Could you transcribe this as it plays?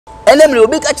enem le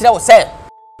obi ka kire wo se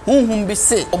hunhum bi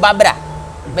se obabra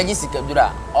beji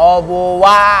sikadura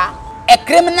obowa a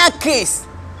criminal case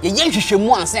ye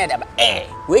hwehwemu ansan da ba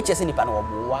we chese nipa na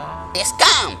obowa a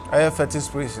scam fetish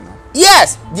spirit no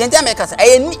yes the entire make us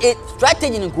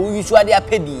strategy ni ko usually dey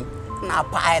apedi na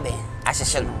pa ebe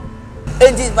ahyehye no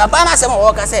enti papa na asem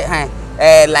wo ka say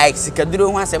like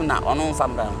sikaduro ho asem na ono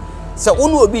mfamra so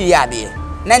wonu obi ya de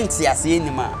na ntiase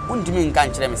enima undimi nka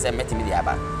nkire me se metimi de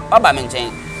aba oba me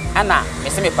nchen ana me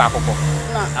se me pa akoko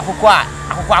na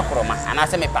akoko akoroma ana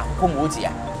se me pa akoko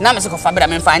motia na me se ko fabra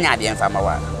me mfa anya de mfa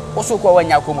mawa oso ko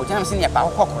wanya akoko motia na me se ne pa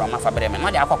akoko akoroma fabra me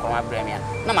no de akoko akoroma bra me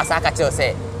na ma sa aka che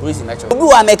se polisi me che obi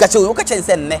wa me ka che o ka che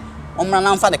se nne omra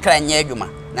na mfa de kra nya adwuma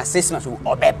na 6 months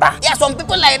obeba. Yeah, some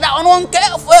people like that on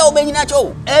care for obeyina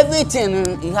cho.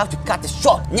 Everything you have to cut it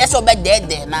short. Yes, obe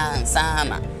there na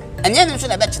sana. And then you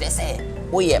should have actually say,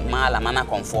 oh yeah, mala mana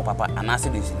comfort papa and I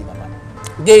said this papa.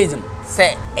 Gazem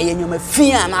say, eh you me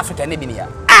fear in Africa ne bi ne ya.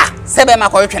 Sebe ma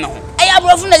ko twe no. Eh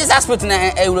abro from this aspect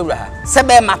na ewura.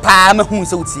 Sebe ma pa ma hu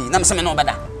se uti. Na me se me no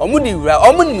beda. Omudi wura,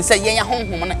 omunim se ye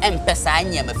honhom no empesa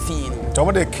anya ma fi no.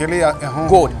 Tomo de kill ya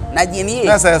good. Na die ni.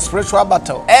 That's a spiritual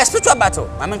battle. Spiritual battle.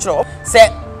 I mean sure. Say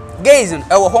gazing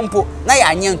e wo hompo na ya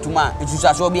anya ntuma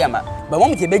etusaso obi ama. But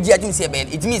when we beji adwin se be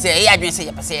it means say ya adwin se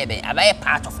ye pese den abaye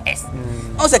part of us.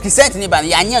 Also Christianity ni ban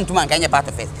ya anya ntuma kan ye part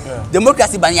of us.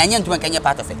 Democracy ban ya anya ntuma kan ye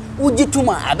part of us.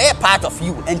 Ugituma abaye part of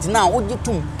you and now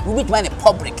ugitum we be to the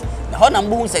public. Na ho na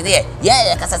mbu se dey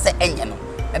ya kasa se enye no.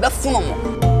 Ebe funu mo.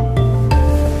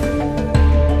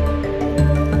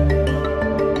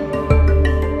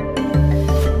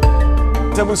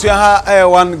 Tabusia ha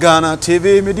one Ghana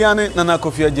TV mediane nana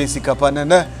Kofia Jessica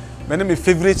Panene my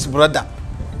favorite brother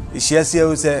ishiasia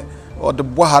we say or the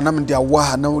boha na me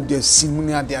wa na wo de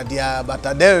simuni dia but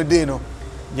there day no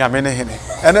nyame ne hene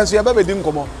ene so ya ba bedi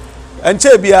nkomo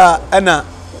enche bia na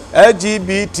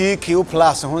LGBTQ+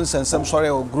 ho nsensem sorry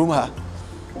o groom ha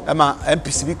ema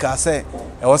MPCB ka say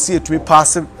e wo se etui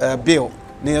pass bill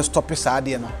ne stop sa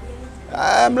de no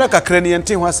amra kakra ne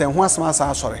ente ho asem ho asem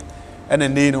asa sorry ene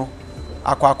ne no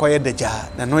akwa ye deja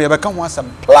na no ye beka ho asem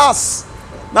plus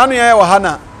na no ye wo ha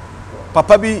na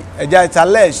papa bi eja it's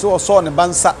alleged so ne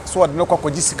bansa so de no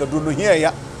kwakoji sikadu no hia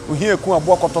ya ohia ku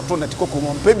abo kototo na tikoko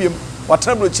mo mpebiem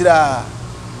watrabro chira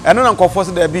eno na nkofo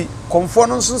se da bi komfo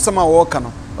no nso nsema wo ka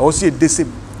no e wo se edesem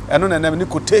eno na na ni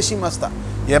quotation master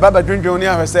ye baba dwendwen ni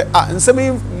ahwe se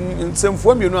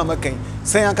nsemfo mienu amakan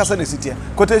sen ankasa na sitia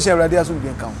quotation awrade aso bi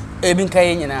nkan e bi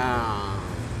nkan nyina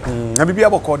na bibia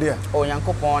bokode o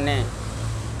yankopon ne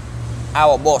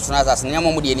our boss na asas ne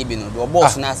mo de ni bi no do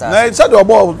boss na asas na say do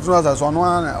boss na asas ono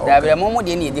na da bi mo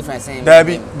de ni difference da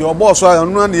bi do boss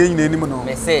ono na ye nyina enim no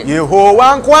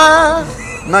Yehowa nkwa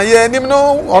na ye enim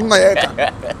no ono na ye ka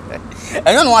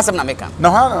eno no asem na meka na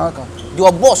ha na ka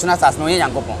do boss na asas no ye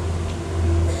yankopon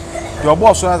do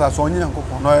boss na asas onye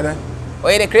yankopon no ye oh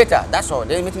the creator that's all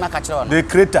they meet my catch on the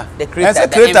creator the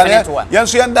infinite one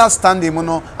yes you understand him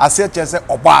no ase chese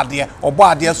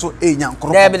oboade so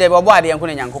nyankropon de oboade nko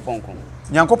ne nyankopon ko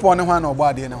nyankopon ne ho na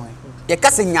oboade ne ho ye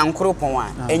kase nyankropon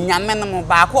a enyame no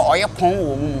ba ko oye pon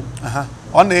wo mu aha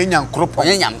ona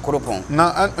nyankropon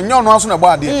na nyo no aso na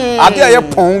oboade ade aye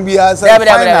pon bia se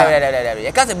de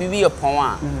ye kase bibi ye pon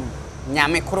a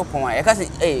nyame kropon a ye kase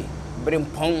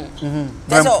Brimpong.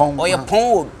 Brimpong. Or your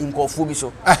pong in Kofubi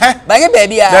so. By your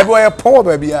baby, I were a poor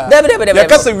baby.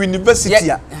 There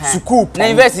university, school,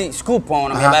 university, school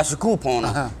pong, school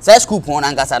pong, say school pong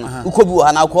and Gassano, who could be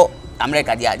an alcohol.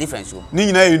 America, they are different. So,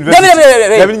 Nina University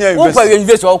of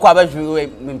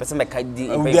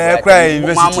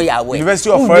University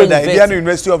of Florida,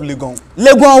 University of Legon.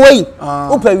 Legon way.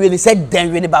 Open really said,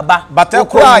 then really Baba. But I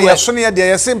cry, as soon as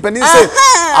they are simple, say,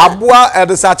 Abua at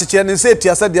the Saturday and say,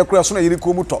 I said, the question of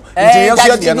Yurikomuto.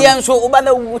 And so,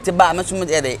 Obana would to buy much more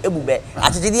Ebube.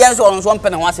 At the end, so on 1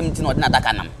 penny, 117 or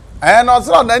Nadakanam. And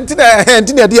also,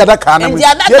 the other cannon. The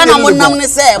other cannon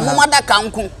say, Mother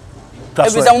Kanku.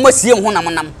 Every time we see him,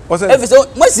 every so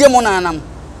we see him on an.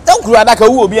 Don't cry like a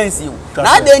who be and see you.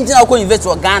 Now the engine I go invest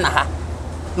to Ghana.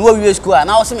 No we school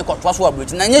now see me cut was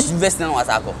Britain and yes invest in was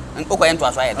ago and go into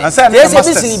us right.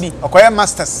 Acquire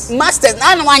masters. Masters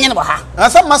na one year ha.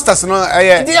 And some masters no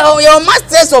your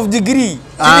masters of degree.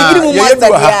 Degree master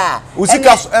ya.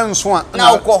 Usika enso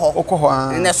na okoho.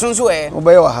 And sunso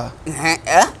obey wa ha.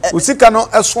 Usika no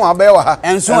enso abey wa ha.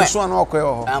 Enso na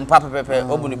okoho ho. Am papa pepe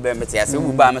obunu be metiase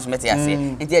obu ba me so metiase.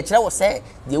 Nti e kire wo say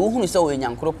de wo hunu say wo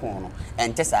nyankropon no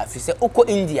ente sa fi say oko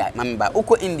India member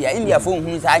oko India fo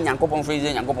hunu say nyankopon fo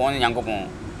Nyankopon.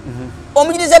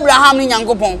 Omujide se Abraham ni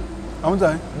Nyankopon.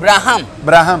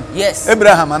 Abraham. Yes.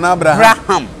 Abraham and Abraham.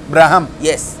 Braham. Braham.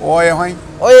 Yes. Oh, ye hwan?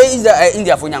 is the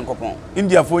India for Yankopon.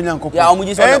 India for Yankopon. Yeah,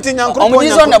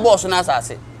 Omujis on the boss on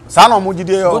us. Sana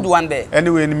Mujide. Good one day.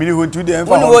 Anyway, in the middle to the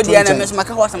Miss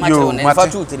Macawas and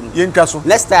Machu.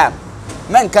 Next time.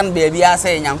 Men can be a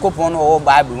saying Yankopon or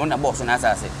Bible on the boss on us.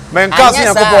 Men can't see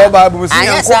Yankopo Bible,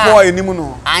 Yankopo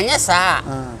anymore. And yes, sir.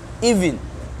 Even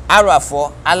Ara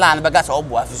for Alan Bagas or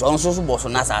Bois on so boss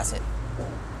on us.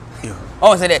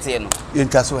 Oh, say that you know. In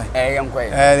Casway. I am quite.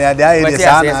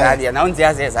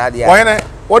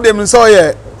 What they saw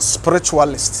a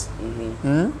spiritualist.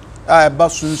 I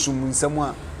basun sum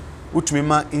someone which me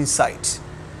ma insight.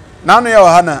 Now no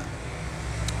Hannah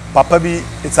Papa be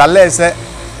it's a lesser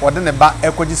or then a back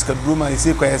ecological room and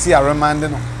see a reminder.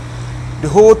 The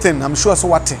whole thing, I'm sure so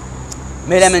what.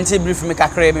 Made them and brief me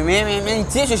cacre, me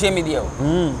teach media.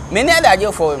 Many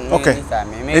other for okay.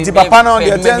 It's Papa on the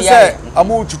attendance. I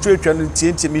moved to trade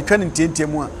and me turning tent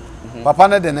more.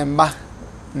 Papa than a ma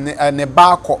and a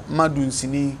barco madun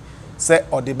sini say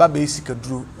or the baby sick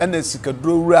drew and the sick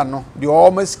drew rano, the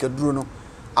almost drew no.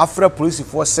 After police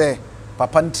for say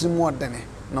Papa more than it.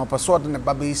 No persuade and the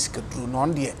baby sick drew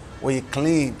non dear, or you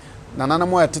clean. Nana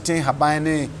more teaching her by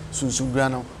name,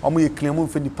 Sunsugano, or me claim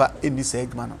for the in this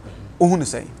egg manner. Who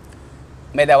say?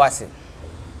 Meda was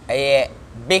a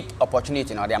big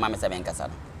opportunity in the Mamma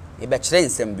Sabancasano. A bachelor in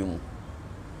Sembum.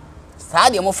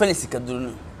 Sadia more friendly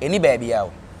Scadrun, any baby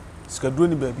out.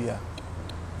 Scadruni baby.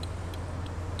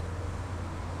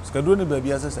 Scadruni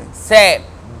baby, as I say. Say,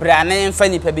 Brannan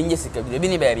Fanny Pebinisica, the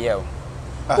Binny baby out.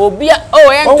 Oh, be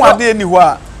oh,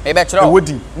 anywhere. A bachelor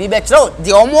woody. Me bachelor,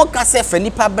 the almost casse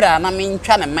Fanny Pabra, I mean,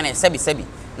 China man, Sebi.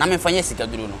 Namen Fanyesica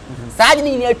Druno.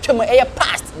 Sadly, near Chuma air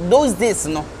past those days,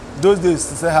 no. Those days,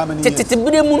 say how many?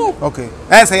 Okay.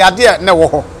 I say, idea,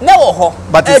 no, no,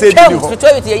 but it's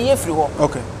spirituality a year free.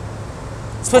 Okay.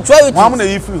 Spirituality, how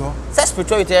many free? Such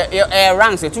spirituality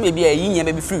ranks to maybe a year,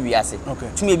 maybe free, I say.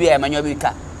 Okay. To maybe a manual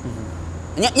car.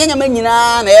 Young men,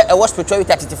 I was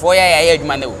spirituality at 4 years,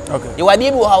 man. Okay. You are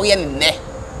able how yen ne.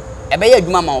 A bay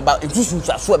mamma about it, you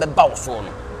shall show the bow so.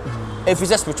 If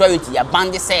it's a spirituality, a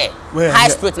band say high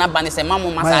spirit, not band say, Mamma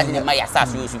massage in my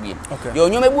assassin. You should be. Okay. You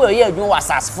know, you do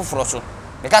assassin for Frosso.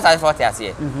 Because I thought I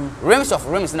say, rims of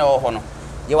rims no honor.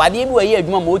 You are able to hear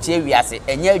Mamma Chiavias,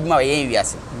 and yet more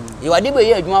areas. You are able to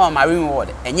hear Mamma Marine Ward,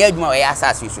 and yet more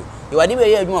assassin. You are able to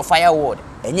hear more fire ward,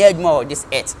 and yet more this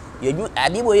earth. You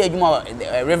are able to hear more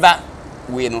river,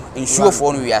 we know, in sure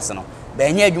for we are no.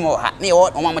 But yet more, near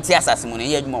what Mamma Assassin, and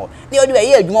yet more. You do a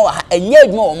year more, and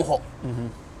yet more.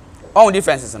 All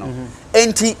differences, no.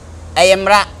 Enti, I am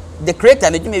the creator,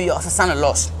 and you may be also son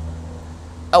lost.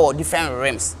 Our different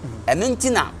realms. And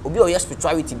Mentina, will be your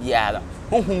spirituality be other.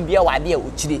 Whom be our idea,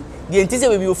 which the antithesis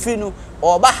will be free no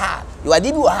or Baha. You are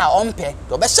debu her own pay,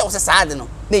 your best shows a sardino,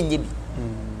 then you be.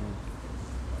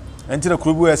 Until the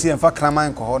crew I see and for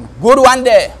Kraman Kohon. Good one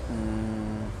day.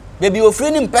 Baby, you're free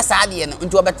in Pesadian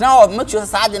into a better of much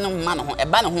sardin man, a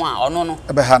banner or no,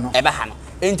 a bahano,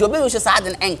 into a baby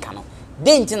sardin and cano.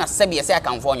 Didn't in a Sabia say I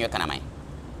can form your canamine.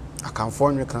 I can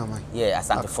form your canamine. Yeah, I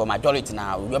stand for majority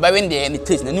now. You're by when they any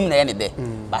taste the noon any day.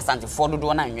 But I stand for the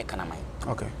one and your canamine.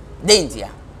 Okay. Didn't ya?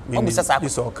 One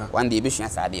day, Bishop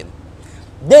Sardin.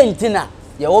 Didn't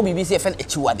you all be safe and a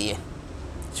chew dear.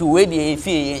 To wait the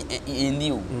fee in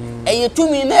you. And you 2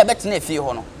 million better than a few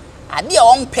honor. I dear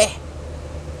on pay.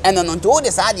 And on to all the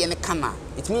Sardian canna.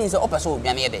 It means the upper soul be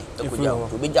any day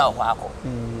to be Jao.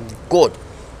 Good.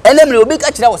 And then we'll be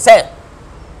catching our say.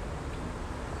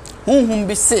 Whom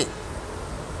be say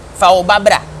Foul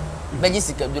Babra,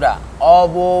 Bejisica Dura,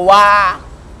 Oboa.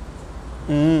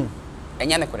 And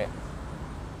Yanacre.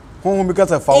 Whom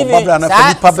because of Foul Babra and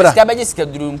Pabra, Bejisica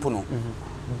Drum Puno.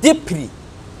 Deeply.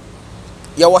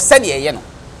 You was said here, you know.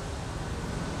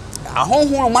 A home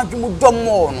who much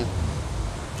more.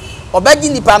 Or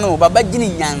begging the panel, but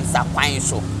begging Yansa fine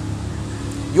so.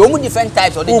 You only different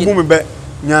types of the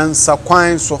Nyansa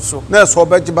kwine so na so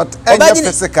obeji but enye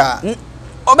physical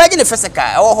obeji ne physical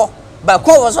oh ba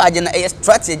ko was agye na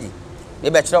strategy me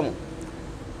be kire mo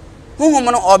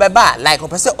huhum no obeba like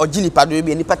opese ogini pado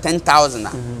be nipa 10,000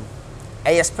 na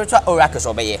spiritual oracles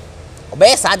obeye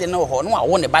sa de no ho no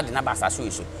awo ne ba de na ba sa so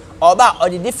isu oba or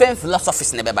the different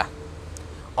philosophies ne beba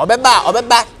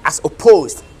obeba as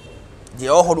opposed the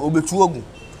oho obetu ogu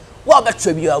wo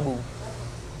obetwa bi abu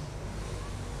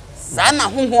Sana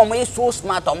whom is so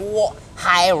smart on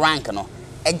high rank no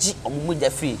edgy on the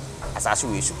free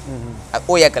assassination.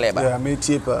 Oh, yeah, clever. Yeah, me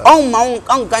cheaper. Oh, Mount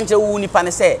Uncancha Unipan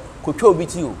say, could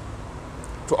with you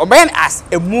to obey as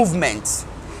a movement,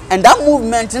 and that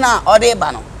movement now or the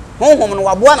banner. Home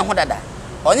were one of that.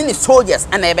 Only soldiers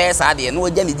and a bear sadi and no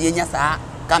Jenny Diana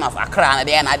kind of Accra na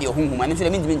dey na dey honhom ani so dey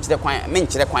me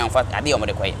nkyere kwan fa ade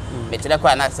omode koye me kyere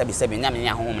kwa na sabi nya me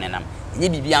nya honhom ne nam nye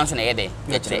bibia nso na ye dey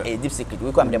ye kyere deep secret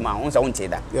we come dem ma won sa won tie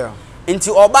da nti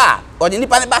oba o de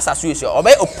nipa ne ba association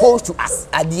oba opposed to us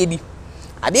ade bi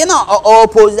ade na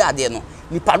oppose ade no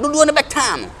nipa dodo ne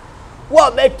beta no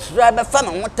wo be try be fa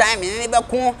no one time ne be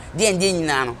ko de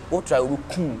nyina no wo try wo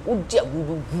ku wo di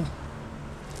agugu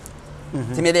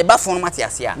ti me de ba fon mate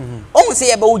ase a o se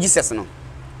ye ba wo Jesus no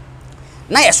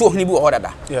na ye so ohini bi wo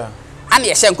hodada ana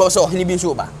ye hye nko so ohini bi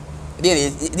nso ba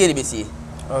de be sie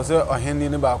o se ohini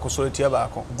ne ba ko so tia ba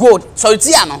ko good so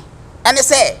tia no ene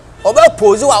se oba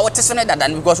pose wa wote so ne dada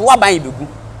because wo ban begu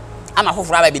ama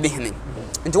foforo aba bi de hene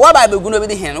nti wo ba begu no bi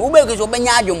de hene wo be ko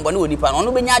benya adwombo ne onipa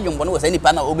no benya adwombo ne wo se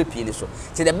nipa na obe pie ne so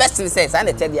so the best thing says and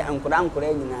the tell dia ankura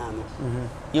nyina no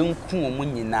yenku omo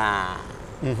nyina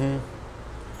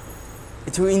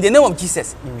it in the name of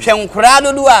Jesus hwe nkura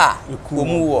dodo a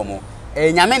omu wo mo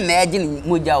nyame na eje ni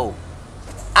moja o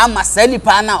ama sa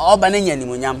nipa na oba na nya ni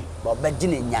monyam oba je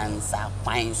ne nyansa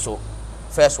kwan so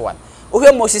first one o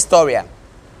hear Moses story a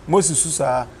Moses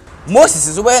susa Moses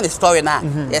is over the story na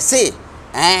you see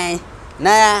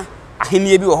na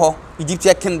ahenie bi wo ho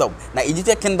Egyptian kingdom na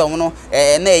Egyptian kingdom no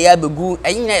na ya begu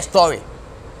nyina story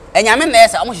nyame na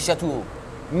esa omo hihye to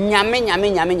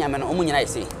nyame no omo nyina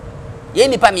ese ye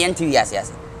nipa me enti wiase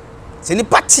ase se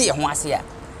nipa tie ho ase a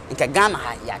nka Ghana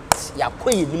ha ya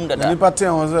koyi nim dada nipa tie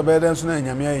ho se be den so na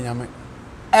nyame aye nyame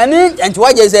ani enti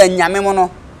waje se nyame mo no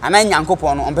ana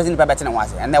nyankopon no ompese nipa bete na ho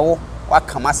ase ene wo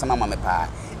wakama sama mame pa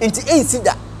enti ensi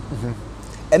da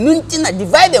enu nti na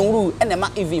divide and rule ene ma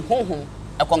even honhom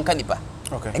ekonka nipa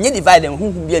okay enye divide and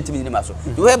honhom bi antimi ni ma so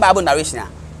you hear Bible narration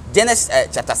Genesis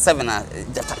chapter 7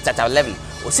 chapter 11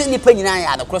 o se nipa nyina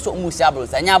ya da cross o musi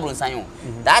abronsan anya abronsan yo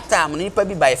that time nipa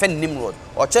bi by fe Nimrod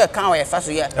o che kan o ye fa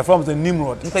so ye from the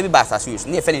Nimrod nipa bi ba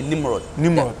association ne fe Nimrod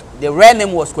the real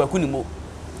name was Kwakunimo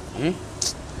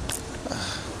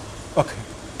okay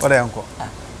what yanko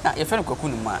na ye fe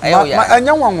Kwakunimo ayo ya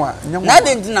anya nwanwa na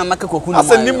de ndina maka Kwakunimo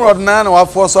asa Nimrod na wa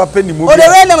for so apenimo o the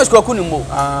real name was Kwakunimo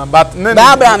but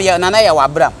Abraham ya na ya wa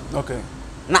Abraham okay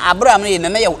na Abraham ne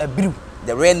na ya Abiru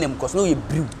the real name cause no you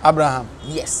brew Abraham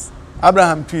yes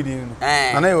Abraham tweed no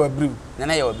na ya brew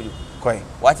na ya brew koi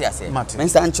what you say men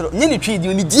san chiro nye ni tweed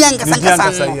ni dian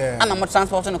kasa no ana mo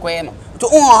transport no koye no to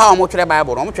ha mo twere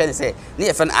Bible no mo twere say ne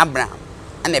ye fe Abraham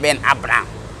ana be Abraham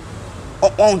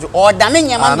o da ne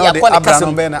nyama ya ko ne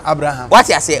kasa Abraham what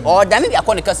you say o da ne ya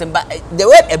ko ne kasa ba the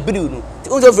word brew no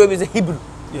unzo from is Hebrew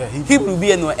Hebrew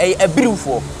be no a brew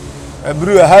for a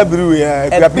brew Hebrew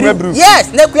yes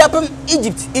na kuapem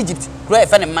Egypt kro e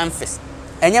fe ne Memphis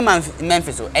enye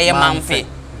Memphis o eye Memphis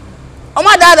o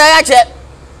ma dada ya che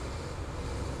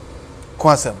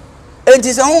kwasem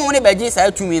enti se ho ne beje sa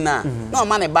atumi na na o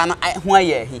ma ne ba no ho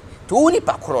aye hi to woni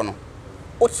pakro no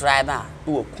o try na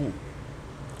o ku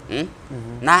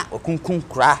na okunkun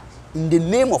kra in the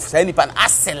name of say nipa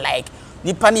as like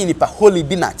nipa holy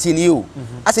bi na tini o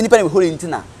as nipa ne holy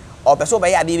ntina o be so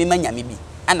be ya de bi manyame bi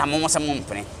ana mo se mo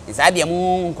mpene nsa de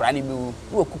mo nkura ne bi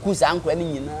o kuku sa nkura ne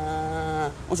nyina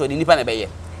o so de nipa ne be ye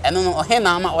eno no ohe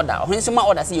na ma order ohe nso ma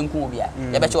order se yenku obi a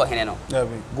ye be che ohe no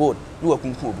good no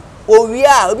okunkun obi owi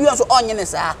a obi so onye ne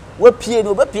sa wa pie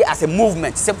no ba pie as a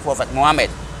movement say Prophet Muhammad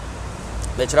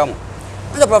be chira mo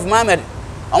the Prophet Muhammad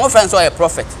our friends saw a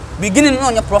prophet beginning no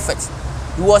onye prophet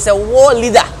he was a war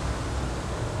leader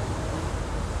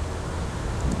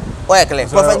clear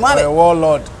Prophet Muhammad a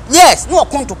warlord yes no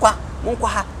okonto kwa monko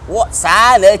ha wo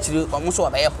saa na achiri omo so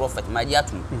be prophet magi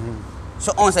atum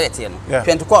so on say tie no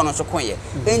twento kwa no so konye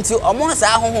enti omo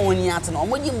saa hohon ni ate no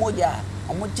omo gi moja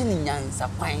omo gi ni nyansa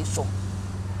kwan so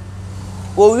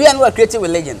we are not creating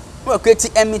religion we are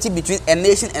creating enmity between a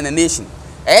nation and a nation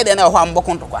then na ho ambo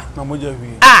konto kwa na moja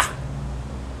wi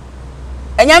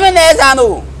enyame na eza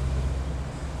no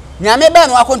nyame be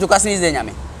no akonto kwa sin ze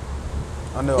nyame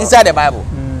inside the Bible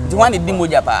the one di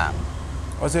moja pa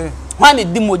o say one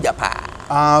di moja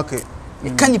pa okay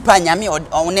can you pa nyame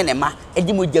on ne ma e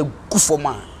di moja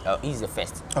gufoma is the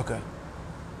first okay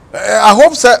I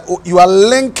hope sir you are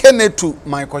linking it to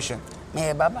my question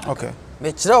me baba okay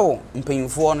me chiro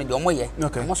mpanyimfo no de omoye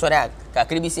okay mo sore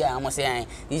kakri bi si amo say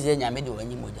is nyame de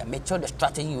wanyi moja me chiro the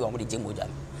strategy you omo de moja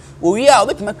we are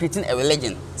obetuma creating a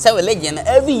religion say religion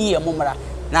every year momra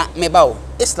na me bawo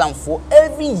Islam for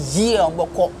every year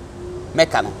oboko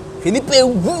Mecca no finipe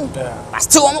wu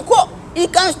still omko you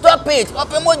can't stop it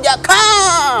open moja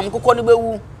kam kokko ni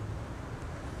bewu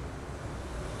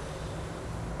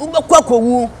ubekwa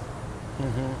kowu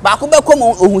ba ko be ko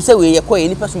mo ohun se we ye ko ye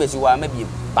ni person be si wa ma bi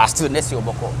ba still na si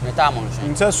oboko ne ta mo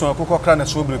nhwe nse so akoko kra na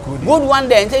so break odi good one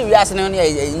day nte wi ase ne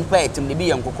ni pa etim ne bi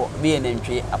ye nkoko bi ye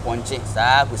nantwe aponche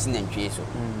saa ko si nantwe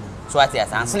so ati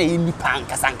asanse na ye nipa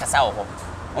nkasa wo ho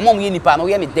omo mo ye nipa no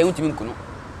ye me dan utimi nkuno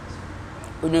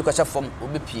onye ko chefom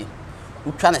obepie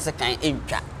utwa na se kan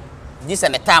entwa this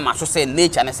and the time I so say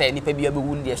nature and say nipa bi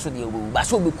abewu ndi so de obewu ba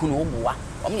so obekunu wo boa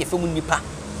omo ye femu nipa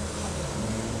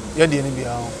ye de ni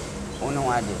bia ono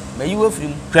wa de ma yi wo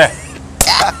firim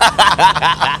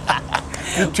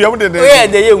tuam de we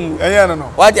de yemu eya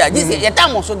no what this ye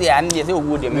time so de an de say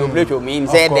owu de me obrecho me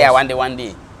say there one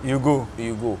day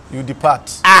you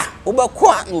depart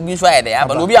obekọ na obi so aye de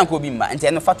aba na obi anko obi mma nti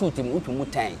eno fatu utim utwumu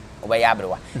tan obaya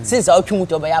abrewa since utwumu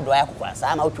to obaya abrewa yakokwa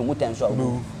saa na utwumu tan so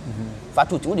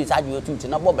fatu utim udi saaju utim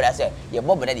na bobra se ye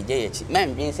bobra de je yachi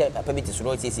man bin se papa bi ti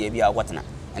soro sisi bia wotena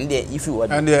ande if you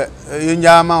word ande ye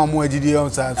nyama omo agidi on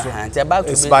saa so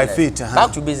it's by faith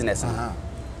back to business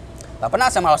papa na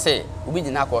sama say obi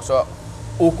di na ko so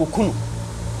okokunu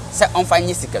se onfa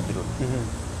nyi sikaduro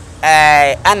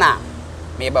ana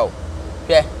meba o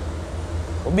hwe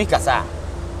obi kasa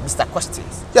Mr.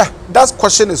 Questions. Yeah, that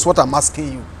question is what I'm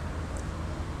asking you.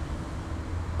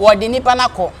 What the nipa na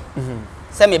ko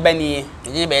se me ba ni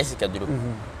nyi ba sikaduro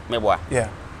meboa yeah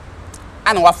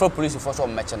ana wa for police for so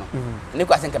meche no ni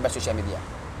ko asenka be social media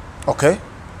okay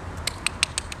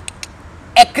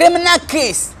a criminal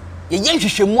case ye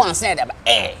hwehwemu ansen da ba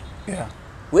yeah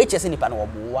we chese nipa no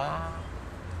boa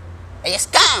a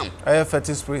scam a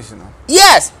fetish priest no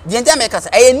yes the entire make us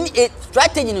a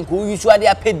strategy nko usually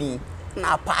apedi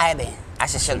na pa ede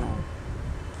ahyehye no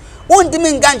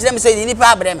ondimi nganjire me say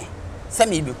nipa abre me se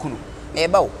me be kunu me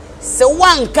ba o se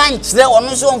wan kan kire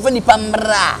ono so onfa nipa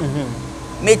mra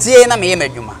metie na me ye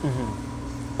madwuma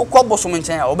ukwoboso mo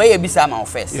nchen obeye bisa ma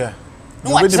first yeah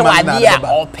no wa se wa dia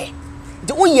ope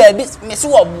de wo ye bi me se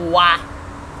wo boa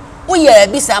wo ye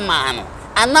bisa ma no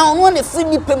ana ono ne fi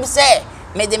nipa me se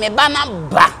me de me ba na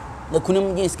ba na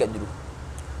kunum gi schedule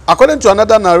according to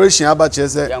another narration about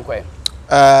chese yankwe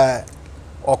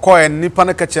okoye nipa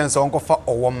na ka chense onkofa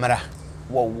owomra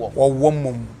wo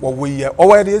mum wo ye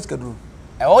owo de schedule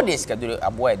all this schedule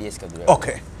aboa de schedule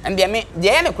okay and me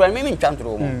de na kura me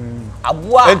ntwantro mo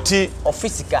aboa of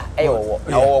physical wo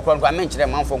na wo kura me nkyere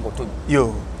manfo nkoto bi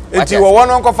yo enti wo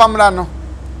no nkofa mra no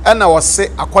na wo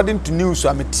se according to news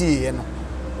ametie no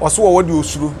wo se wo de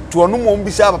osuro to ono mo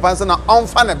mbisa papa nse na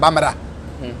onfa ne bamra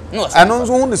no eno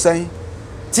nso hu ne san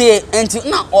tie enti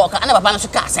na o ka na papa no so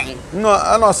ka san no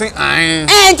ana se an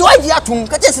enti waji atum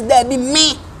ka chese da bi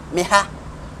me ha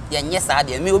ye nye sa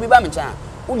de me obi ba me chan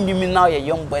unimi na ye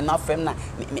young boy na fem na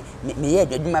me ye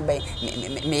adwuma be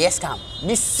me yes scam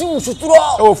me siu suturo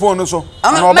o phone so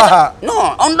na oba ha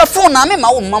no on the phone na me ma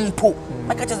wo mampo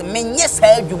maka chese me nye sa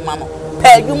adwuma no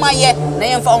pa adwuma ye na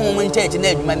ye mfa ho mo nchechi na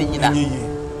adwuma ni nyina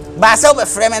ba sa be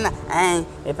frame na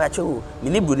e pa cho me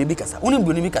ni bro ni bi kasa uni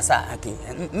bro ni bi kasa okay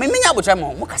me nya botra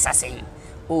mo kasa sen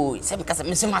o se me kasa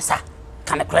me se masa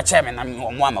kana kura che me na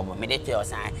mo amabo me de che o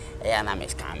san e na me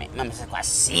scam me na me se kwa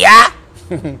sia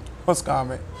Oscar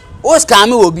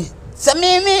obi. Se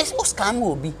me Oscar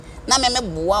obi. Na me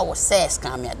boa wo say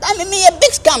scam ya. Da me a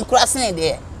big scam crossing in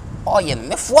there. Oh ye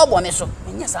me fo bone so.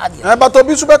 Nya sa de. But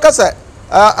obi so be ka say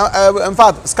in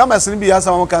fact scammers ni bi ya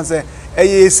sama kan say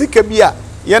e sika bi a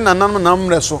ye nanam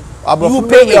namre so. Abrofu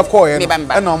be ya call ye. E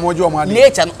na omoje omo ade.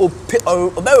 Nature no obe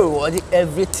reward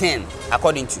everything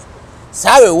according to.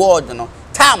 Sa reward no.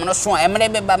 Time no so emre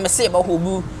be ba me say ba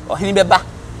hobu ohini be ba.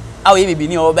 Awo ye bibi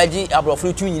ni o beji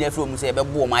abrofru tu nyina fro mu se be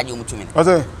bo o maje mu tumi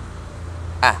ose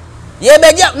ye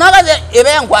beji na ba se ye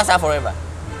be nkwasa forever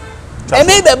e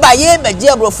me be ba ye beji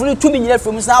abrofru tu nyina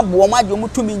fro mu sa bo o maje mu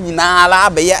tumi nyina ala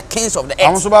be ye kings of the earth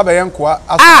amso ba be ye nkwa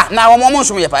na wo mo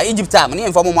nso ye pa Egypt am ni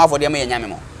enfo mo afode me ye nyame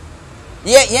mo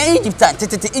ye Egypt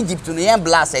tete Egypt no ye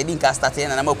blast e din ka start ye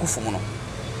na makufu mu no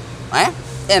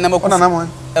na makufu na mo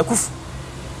akufu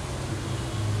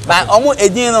ba omo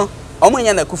edin no omo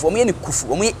nya na kufu omo ye ni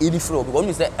kufu omo ye erifro because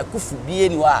omo say kufu bi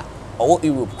eni wa owo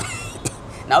Europe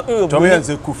now Europe to me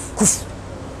say kufu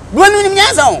do ni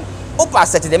nyanza o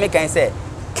pass set dem kan say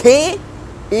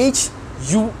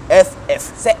KHUFF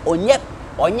say onye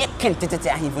kentete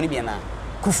ahimfo ni bi na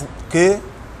kufu KHUFFU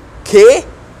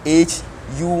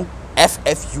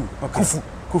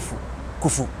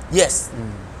kufu yes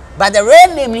but the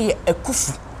real name is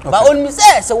kufu but only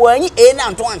say wanyi e na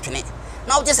nto antwene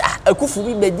now just akufu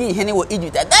bi bedi hene wo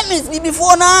Egypt that means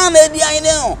before na di ane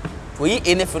no for yi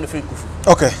ene for free kufu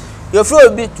okay your flow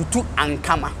be tutu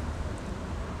ankama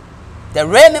the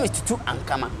real name is tutu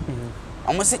ankama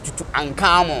almost say tutu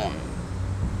ankamon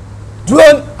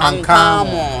drone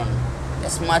ankamon the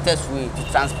smartest way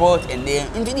to transport and then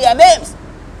into their names.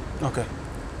 Okay.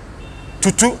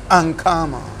 Tutu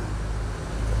Ankama.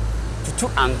 Tutu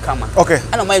Ankama. Okay.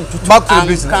 I don't mind Tutu back to the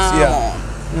business. Yeah.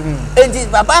 And this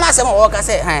Papa na say work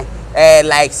say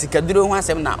like sikaduro ho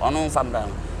asem na ono famra.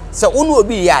 So unu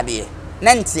obi ya de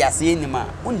na ntiase enima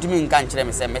undimi nka nkyere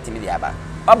me say metimi de aba.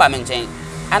 Oba me nchen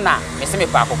ana me se me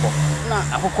pa akokọ. Na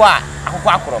akokọ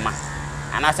akoroma.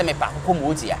 Ana se me pa akokọ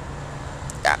moti ya.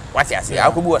 Ya wati ase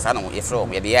akokọ bi wasa no e fro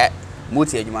me de ya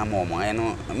moti adwuma ma omo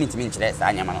eno mitimi nkyere sa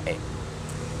anyama no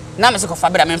na me se ko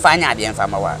fabra me mfa anya de mfa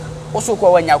ma wa. Oso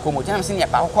ko wanya ko moti na me se ne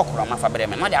pa akokọ koroma fabra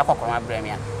me no de akokọ koroma bra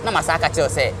me na ma sa aka tell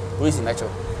say police mecho.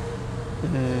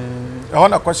 I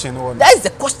want a question. That is the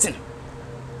question.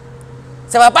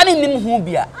 So papa ni nim hu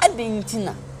bia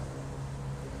adentina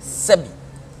sabi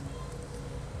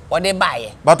ode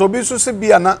baaye but obi so se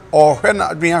bia na ohwe na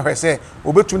adwen ahwe se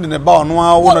obetum de ne ba ono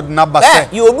a wo no de na ba se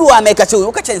you obi wa make che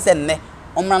wo ka chen se nne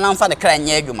omra na mfa de kra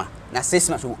nya adwuma na 6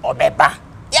 months obeba.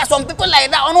 Yeah, some people like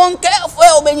that on care for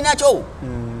obenyina cho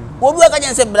obi wa ka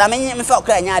chen se bra me mfa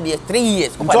kra nya de 3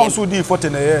 years ko don so di 40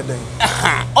 na ye den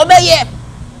obeye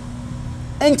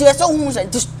enti so hu se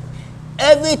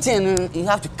everything you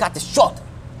have to cut it short.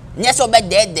 Yes, so bad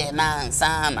dead na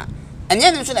sana. And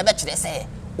yen so na be kire say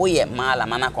o ye mala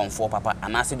mana konfo papa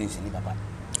anase do nsini papa.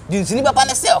 Do nsini papa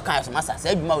na say o kan so masa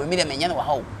say adwuma we me dem enye no wa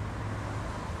ha o.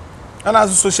 Ana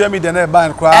social media na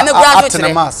ban kwa at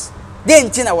na mass. Den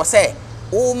ntina wo say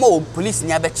o ma o police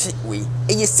nya be chi we.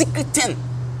 Eye secret thing.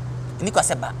 Ni kwa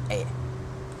say ba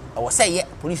o say ye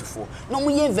police fo. No mo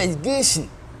ye investigation.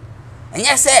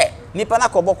 Enye say nipa na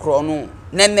kobo kro no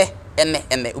nene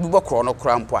ene obi bokro no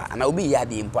kra mpo a na obi ya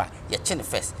de mpo a ye che ne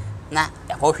first na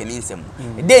ya ko hwe ni nsem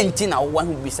de nti na wo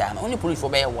hu bisa na oni police for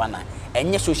be wa na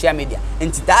enye social media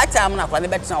nti that time na kwa ne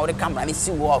betina wo de camera ni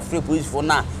si wo free police for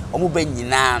na omo ba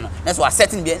nyina no na so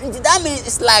setting be nti that means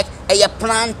it's like a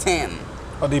plantain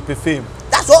or the perfume.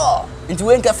 That's all. Into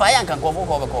when ka fire kan ko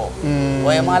ko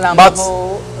oye mala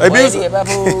mbo ebi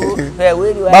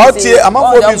but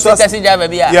amafo bi so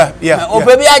yeah o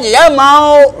pe bi age ya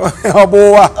ma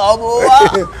obowa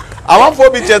amafo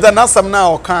bi cheza na sam na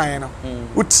o kan no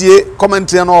utie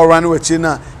commentary na o run wachi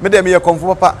na me dem ye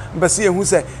konfo papa mbese ehu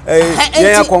se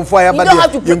ye konfo ya ba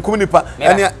de yenkum nipa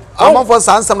ene amafo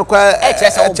sansam no kwa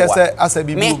chese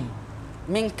asabi bi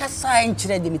me nkasa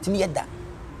nkyere de metimi yeda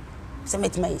se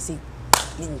metima yesi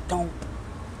minton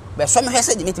be so me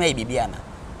hwese de metima bibia na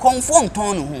konfo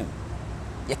nton no hu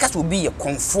ye kasa obi ye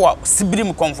konfo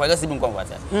sibirim konfo ye sibirim konfo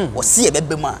ata o si e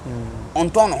bebem a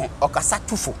onton no hu okasa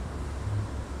tufo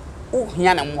o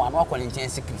hia na mo a no akọ nchen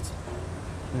secret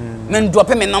men drop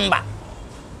me number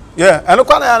yeah eno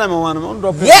kwa na ya na me wan me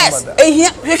drop yes hia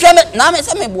hwehwe me na me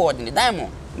se me board ni diamond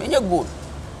me nye gold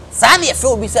sa na ye fe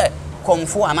obi se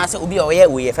konfo anase obi a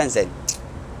we ye fense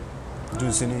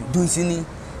dunsini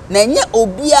na nya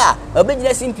obi a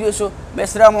obegyina simpio so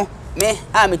mesra mo me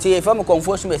a me tie fam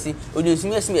konfo so mesi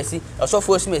odunsimi mesi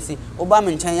osofo so mesi oba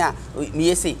me nchen a me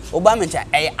yesi oba me nchen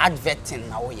adverting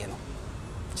na wo ye no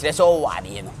kire so wo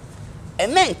ade no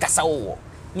men kasa wo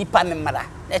nipa me mara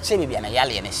na kire bibia na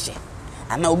yale ye ne hye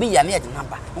ana obi ya me de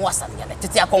number no wasa yale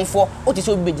tete akonfo o ti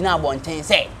so obi begyina abo nchen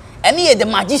say ene ye the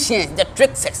magician the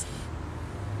tricksters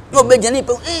no begyina ni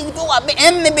pe ni pe wa be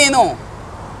en be no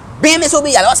bene so bi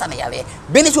yale wasa na yale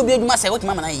bene so bi adwuma se wo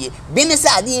tima na ye bene se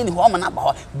ade ni ho ma na ba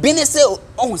ho bene se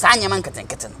ohun sa anyama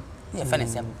nketenkete no ye fa ne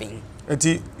se ben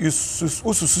enti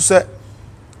ususu se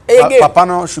papa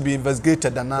no should be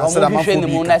investigated and now said am for bi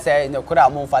mu na se ne kura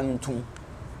mo fa ntum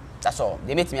that's all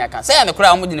they make me aka say ne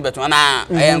kura mo di ne beto na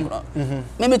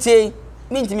me metie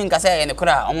me ntimi nka say ne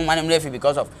kura mo ma ne mrefi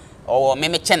because of or me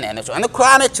chene ne so ne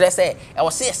kura na kire say e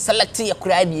was say select ye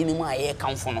kura bi ni mu aye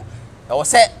kanfo no e was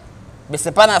say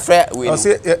besepa na fra we no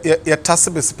say ye tase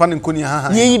besepa ne nkoni ha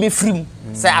ha ye bi frim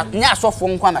say nya asofo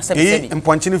nkwa na sebi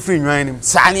mponchine free nwan nim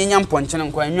sa ne nya mponchine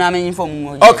nkwa nwan nim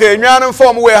fom okay nwan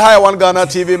fom we high one Ghana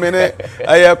TV mene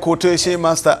aye quotation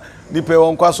master nipe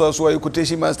won kwa so so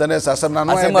quotation master na asem na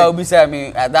no asem a obi say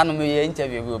me adanu me ye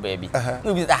interview go baby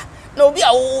no bi no obi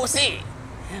a wo say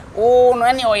oh no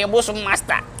any oye boss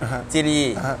master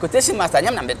tiri quotation master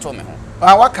nyam na me to me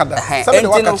ho wakada sabe de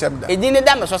wakachem da edini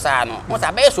da me so sa no mo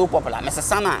sa be so popular me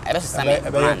sesa na e be sesa me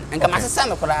nka ma sesa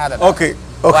me kura da okay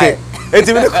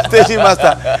eti me quotation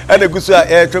master and egusu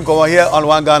a twenko here on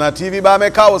One Ghana TV ba me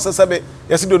ka wo sesa be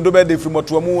yesi dondo be de free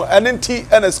moto mu enti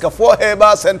eneska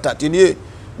Herbal Center tinie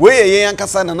we ye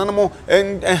yankasa na nanamo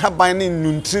haban ni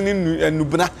nuntini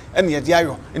nubuna ene ye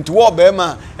ayo nti wo be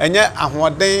ma enye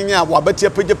ahoden ya wabetia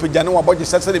pagya ne wabodje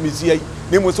sese de mesi ai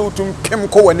ne mo so utum pem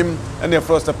ko wanim ene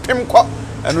frost pem ko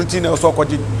enu nti na so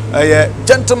kwaji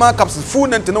gentleman capsules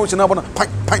full and no china bona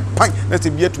pan na te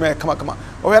bia tuma kama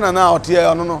o hwe na ote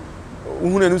ono no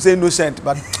uhunu enu say innocent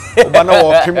but obana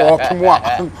wo pim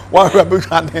wa hwa be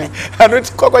hwane enu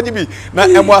ti kwaji bi na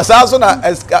emo asaso na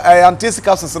anti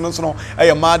capsules no so no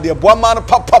ma de boa ma no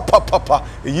papa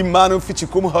yi ma no fichi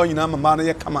kom ha nyina ma no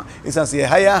ye kama isanse ye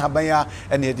haya haban ya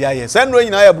ene de aye say no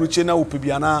nyina ya bruche na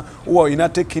upibia na wo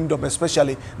United Kingdom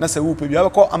especially na say upibia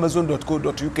ko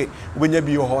amazon.co.uk ubenya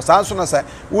bi ho sanso na say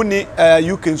uni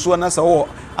UK nso na say wo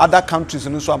other countries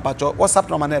nso ampacho WhatsApp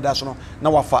no na da so no na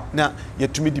wafa na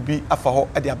yetumi di bi afa ho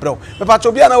ade abrɛw me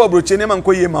pacho bia na wa bruche ne man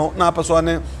koyie ma na apaso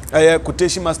ne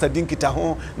quotation master dinkita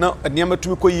ho na nneema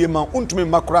tumi koyie ma untumi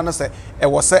makora na say e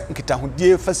wo se nkita ho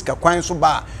die fasika kwan so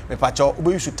ba me pacho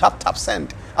obeyisu tap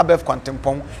send abef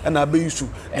kwantempon na abeyisu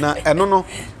na eno no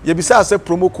ye bisa say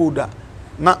promo code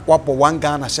na wapo 1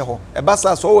 Ghana hye ho e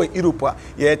basa so wo Europe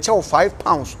ye chew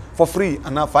 £5 for free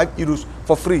and €5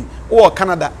 for free or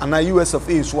Canada and US of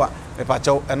A so me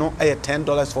pacho eno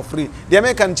 $10 for free the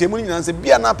American chemu nyina se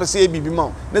bia na pese bibi ma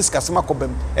na sikasema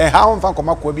kobam ha ho mfa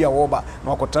koma ko bia wo ba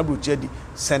na wakota bruche di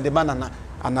send banana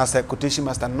and as a quotation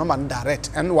master no man direct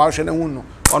and wa hwe na hu no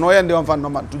ono ye ndem fa no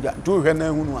man tuja tu hwe na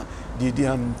hu no a di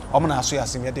omo na aso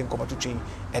yasem ye de nkobato twen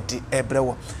edi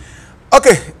ebrewo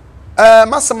okay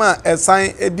masama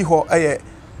sign edi ho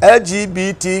Lහැ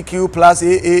BTQ plus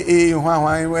AAA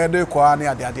hwan we de kwa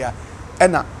na ade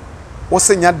ena wo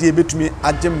senya de betumi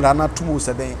agemra na tumu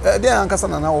seden de ankasa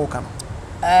na wo ka no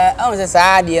I say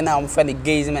sa de na am fa the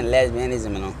gayism and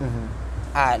lesbianism no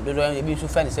do be so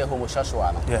fa say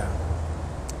homosexual no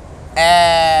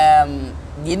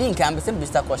you didn't come be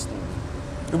Mr. question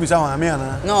you be say me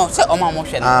ana no say o ma mo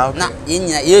hwe na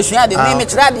yenyina yesua de me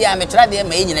try de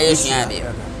ma yenyina yesua de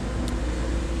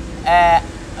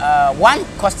one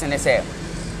question is say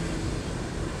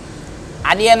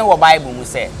ade no wo Bible mu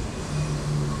say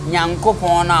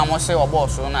Nyankopon na mo say obo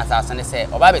so na asase ne say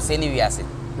oba be say ni wiase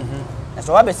na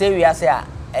so oba be say wiase a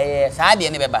saa de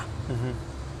ne beba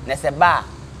na se ba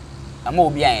ama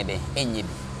obi an de enye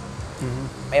bi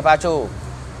me pa cho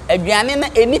aduane na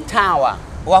anytime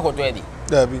wa akoto edi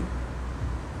dabi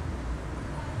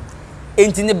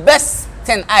enti the best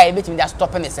thing I bet me just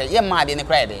stopping say ye ma de ne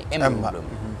cry de problem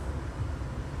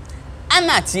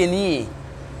ana tie ni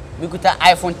bikuta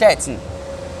iPhone 13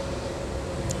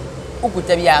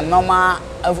 ukuta bia normal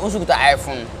usukuta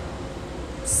iPhone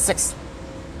 6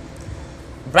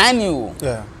 brand new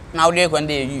now they when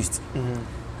they used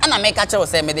and I make a choice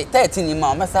say me the 13 in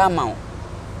ma mesa ma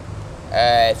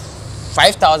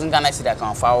 5,000 Ghana cedi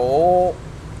account for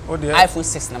iPhone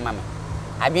 6 na mama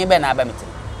abi be na ba mete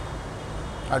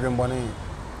adwen bone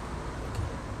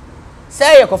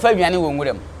say ye ko fa aduane wo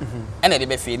nwuram ena de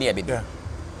be fe ni abedi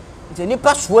nti ni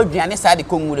pa so aduane sa de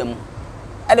ko nwuram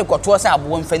ade kwoto sa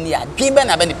abo mfani a dwen be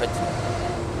na ba ni pete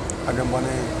adwen bone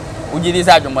ujidi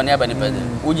sa adwen bone ba ni pete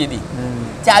ujidi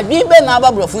ti adwen be na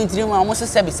ba brofo ntiri mu a mo se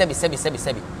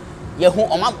sebi ye hu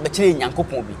o ma be kire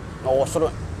Nyankopon bi na wo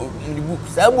soro ni book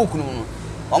sa book no no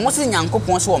o mo se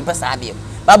Nyankopon so wo mpesa ade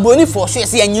ba broni for so ye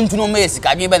se anyintu no ma yesika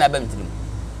adwen be na ba ntiri mu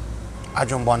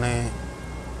adwen bone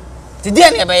ti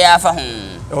dia ne be ya fa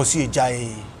ho o si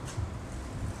ejai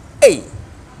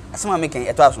asema meken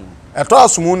eto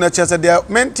asum na chese de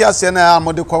menti ase na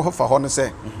amode kwa fa ho no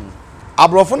se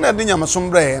abrofo na de nyamesom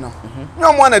bre no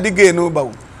nyomo na de ge no ba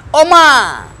wo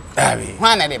oma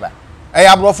hwan na de ba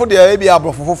abrofo de e bi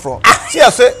abrofo foforo si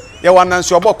ase ye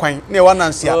wanansi obokwan na ye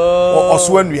wanansi a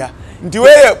oso anua nti we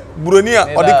buroni a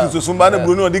ode kisosum ba na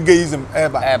buroni ode geism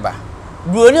eba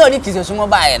buroni ode kisosum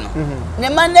ba ye no ne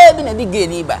ma na bi na de ge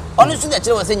ni ba ono so de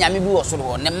kire wo se nyame bi wo soro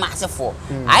ho ne ma asefo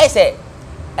ai se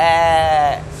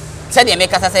said the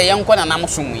make us say young corner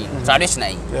namusumi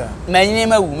traditionally. Many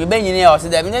ma wu me benyine o se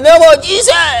da in the name of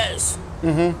Jesus.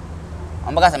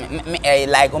 Ombaga me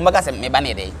like ombaga se me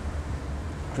bane dey.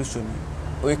 Christian.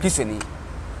 O Christian.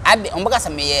 Ade ombaga se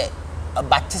me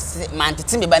baptist man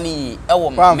tete me bane yi e wo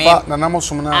me na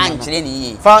namusum na an kire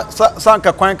ni fa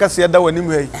sanka kwan ka se da wani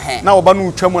mu yi na oba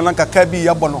no twam na kaka bi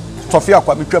ya bono tofi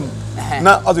akwa metwam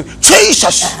na o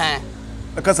Jesus.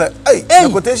 Because the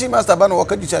quotation master ban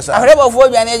work at church. I remember for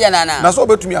you and Janana. Na so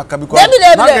betumi aka because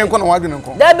na den ko na wadwene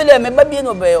nko. Da bi le me ba bi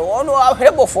no be ono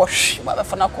ahwebo for ba be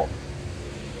fana ko.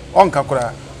 Onka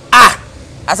kura.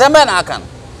 Asamba na aka no.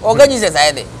 Oga Jesus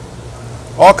ayede.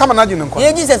 O kama na dwene nko.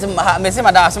 Ye Jesus me se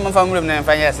madam asem fa murum na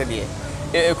mfa nya ase de.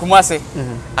 Kumase.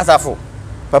 Asafo.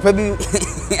 Papa bi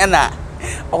na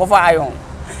okofa ayon.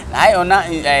 I na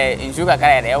insure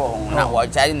kakara de wo na wo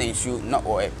charge na insure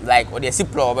no like o de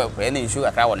sipro be na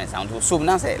insure kakara wo na sound so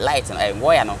na say light na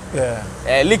wire no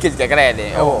leakage kakara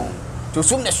de to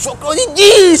sum the shock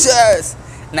Jesus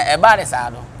na eba de sa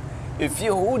do if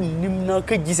you who nim no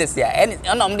ka Jesus ya and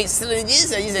am de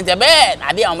Jesus the bed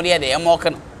ade am de e mo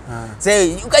kan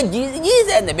say you ka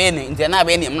Jesus the bed nti na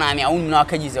be ni mna ne won no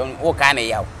ka Jesus wo ka na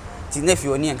yawo ti na fi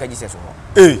oni ka Jesus ho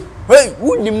hey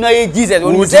who nim na ye Jesus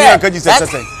won say ka Jesus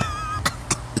say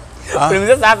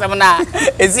Premier sasa na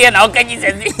ezi na ka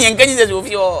Jesus yen ka Jesus wo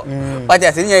fi o but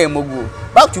ya se nya ye mogu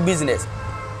back to business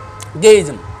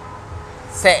gayism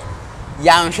say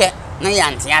yanhwe na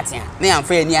yantiatia na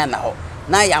yanfa ani ana ho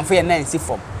na yanfa ye na nsi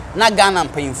fom na Ghana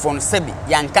mpayinfo no sebi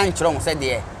yanka nkyerɛ mo sɛ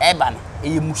de eba no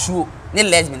eyemusuo ne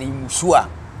lesbian eyemusuo a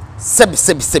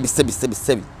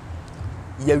sebi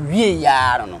ya wie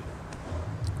yaaro no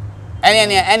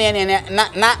ene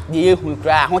na de yehu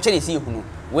kra ho kyerɛ si yehu no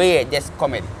we just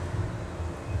comedy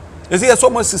is it so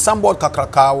much somebody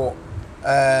kakraka wo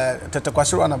tete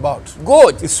kwashiro on about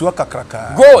good isuwa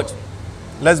kakraka good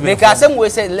lesbian because some we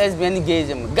say lesbian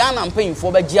gayism Ghana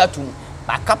mpayinfo ba giatum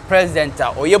baka president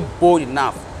or you bold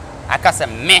enough akase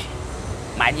me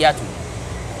magiatum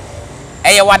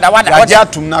eye wada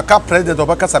magiatum na ka president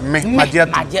obakasa me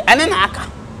magiatum ene na aka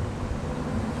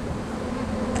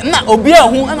na obi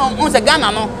ahu na on se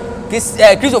Ghana no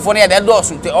Christopher na be do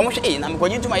so te o mo hwe na me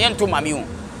kwanyi tuma ye ntoma me hu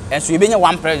enso ebenya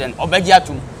one president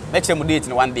obagiatum me kire mu date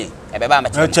no one day e be ba me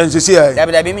kire change see ai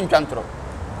da be mi ntwantro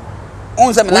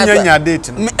on se me la nya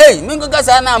date no me ngoga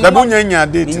sa na da nya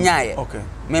date okay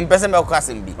me mpese me ko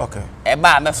asem bi okay e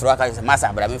ba me fro aka se masa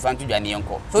abra me fa ntu dwane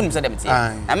yenko so nim se dem tie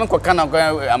na me ko kana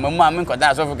amamu a me ko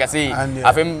da so fo kase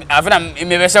afena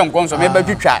me be hye nko so me ba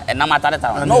twitwa e na mata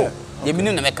ta no ye bi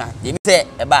nim na me ka ye bi se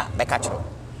e ba be ka kiro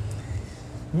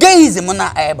gayism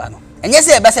na e ba no enye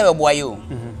se e be se be boaye o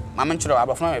ma me nkyero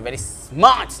abafuna me very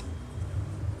smart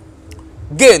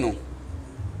gay no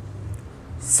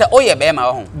se oye be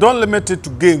ma ho don't limit it to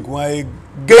gay why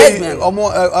gay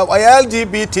Lහැ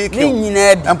vTQ ni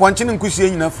nyina bi amponchine nkusie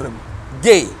nyina frem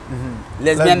gay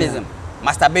lesbianism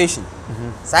masturbation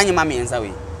sanye ma me ensa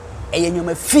we eye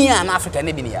nyoma fia na Africa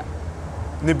ne bi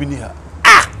ni ha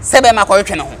sebe ma ko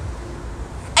yetwe ne ho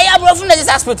eye abrofu na Jesus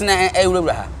aspect na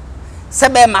ewura ha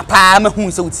sebe ma pa ma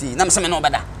hu se uti na me se me no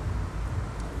beda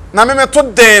na me to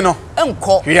den no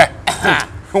enko hwe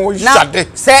wo shade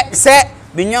se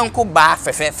binyanko ba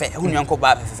fefefe hunyanko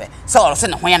ba fefefe se oro se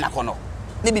ne ho ya na kono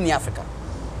ne bi ni Africa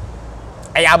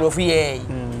eye abrofu ye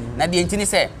na de ntini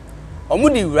se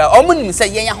omudi wura omunim se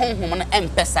yen ya honhom no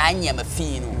empesa anya ma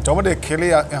fi no tomo de kill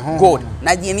ya hon god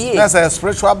na de ni that's a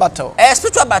spiritual battle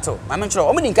ma me nchro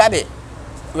omudi nka be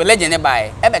religion ne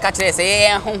bae e be ka kire se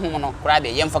yen honhom no kura be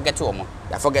yen forget omo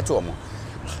ya forget omo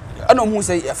ana omu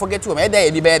se ya forget omo e da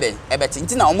ye bi be de e be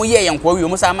tinti na omo ye yen kwa wi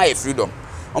omo sa ma ye freedom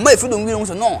omo ye freedom wi omo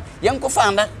so no yen ko fa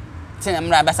anda tin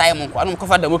mra ba sa ye mo kwa no ko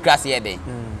fa democracy ye de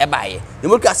e bae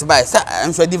democracy bae sa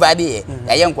enso divide ye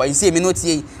ya yen kwa isi mi no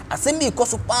tie asem bi ko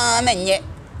so pa na nye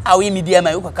awe media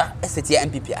ma ukaka eseti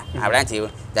MPP a abrante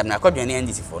da na kodwe ne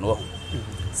NDC fo no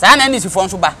sa na NDC fo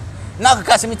nso ba na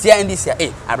ukaka se metia NDC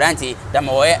a abrante da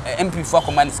ma wo MP fo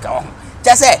command ska ho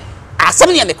ja se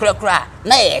asem ne kura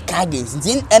na ye ka against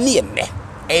din ene ye me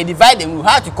divide them, we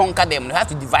have to conquer them, we have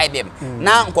to divide them.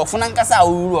 Now nkofo na nkasa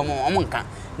awuru omo nka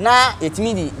na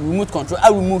etimi di remote control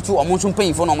a remove to omo so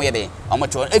paying for no mo ye be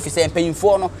omo cho if you say paying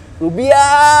for no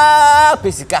obia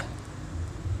pesika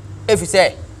if you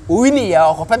say owini ya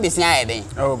okopa besia ya den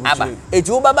aba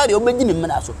eti obaba de obedi me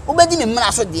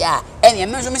mmara so de a ene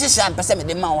me so me hyehyɛ ampese me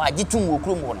de ma wo agitum wo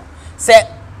krom wo no se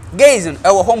gazing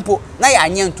ewo hompo na ya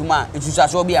anya ntuma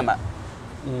etusaso obi ama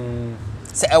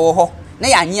se ewo ho na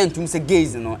ya anya ntum se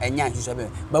gaze no enya hyehyɛ be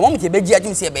but mom te beji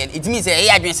atum se be it means say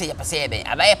ya adwen se ya pese den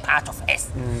aba part of us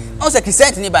no se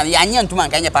Christian ni ba ya anya ntuma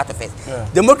kan nya part of us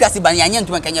democracy ba ya anya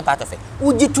ntuma kan nya part of us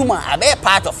ugituma aba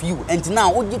part of you and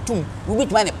now ugitum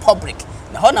ugituma in public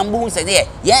na ho na mbo se de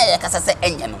ya kasa se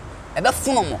enya no ebe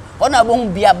funo mo ho na bo hu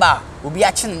bia ba obi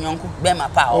a kye nyonko be ma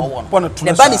pa owo no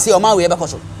ne ba ni se o ma we be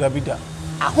koso davida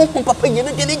ahonhom papa ye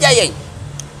be de jaye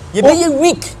ye be ye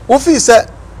weak ofi se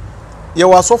ye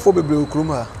wasofo bebre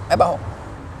okrum ha eba ho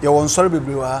ye won sori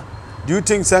bebre ha do you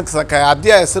think sense ka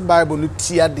ade a se bible no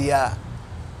tia de a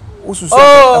ususu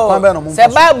akwan be no mo se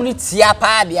bible ni tia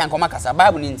pa de anko makasa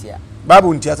bible ni tia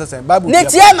bible ntia se bible ne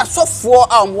tia na sofo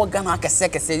a wo gana kese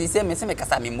se me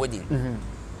kasa me modi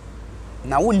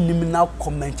na wo lim na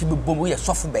comment be bom ye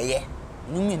sofo be ye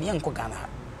ni me enko gana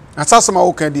asase ma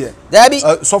wo kan de dabi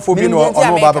sofo bi no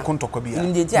ono ba be kontokwa bi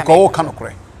a ko wo kan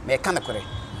okore me kan okore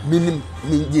minim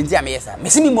nti am yesa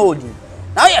mesimi modi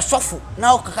na ye sofo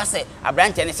na okaka se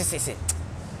abrante ne sesese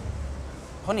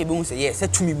ho na be hu se ye se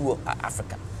tumi bi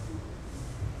Africa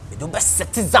e do best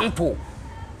set example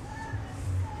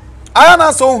aya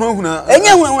na so hunhuna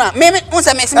enya hunhuna me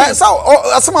unsa me so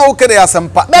asema wo kede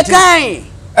asempa bekan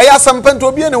eya asempa nto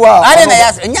obi eni wa are na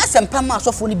ya enya asempa ma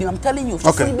asofo ni bi am telling you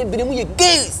so ni bebere mu ye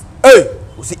gays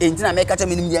usi entina make cha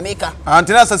minim ye make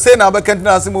antina say na be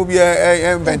kantina asem obi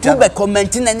venture be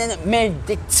comment na me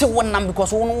de ti wonam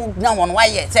because won na won wa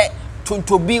ye say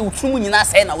to bi utum nyina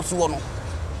say na usi wo no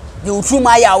de utum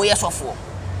aya wo ye sofo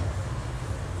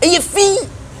eye fin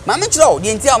ma me kiro de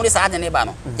entia wo de sa ade ba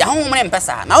no ya ho mo ne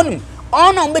mpesa na onim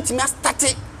ono mbetimi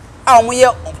start a mo ye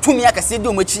tumi akase de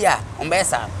o machi a o be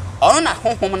sa ono na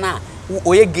honhom na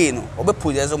oye gay no obe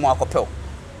possess mo akopel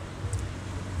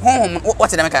honhom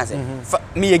what dem kan say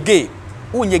me ye gay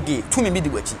unye gay tumi bi di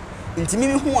wachi ntimi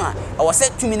mi hu a o se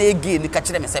tumi na ye gay ni ka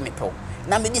kire me se me pel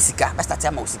na me di sika ba start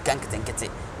ama o sika nketenkete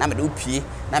na me de opie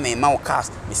na me ma o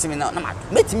cast me simi na ma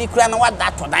metimi kura na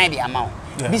wada to dan de ama o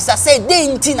bisa say dey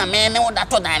nti na me wada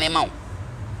to dan ma o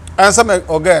ansa me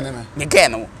oga me gay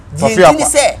no the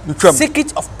say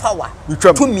secret of power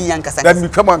to me yankasa that me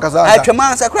twam ankasa atwam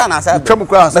ansa kura na asa twam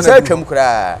kura ansa say twam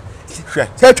kura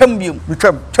say twam biom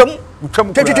twam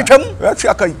achi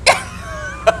akai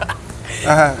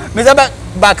me za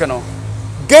back no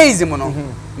gaze mo no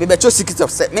me be cho secret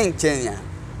of say me nchenya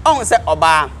on say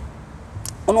oba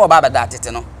ono oba bada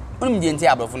tete no ono mje nti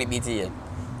abrofo ne biti ye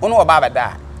ono oba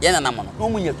bada ye na mo no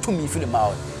mo nya tumi feel ma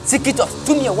secret of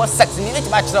tumi what sex me let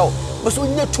ma chira o so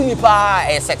nya tumi pa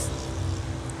sex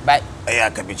but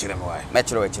aya ka bi chira me why me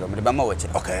chira me ba ma wo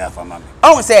chira okay afa ma me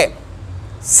on say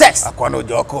sex akwa no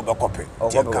joko be kope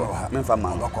je kan ha me fa ma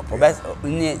o be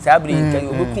ni sabri kan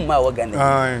obekum ma wo gane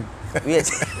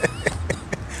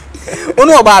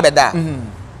ono oba beda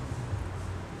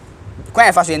kwa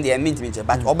ya fashion dey mint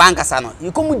but oba nkasa no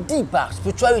you come deeper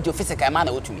spirituality or physical man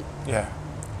na wotumi yeah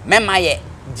mema ye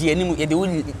die animu ye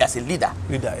dey as a leader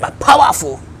but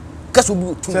powerful kaso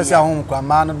bu tumi say ahom kwa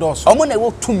man no dos omo na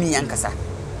wotumi yankasa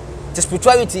the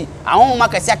spirituality ahom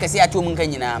makasi akasi ati omu nka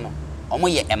nyina no omo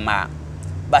ye ema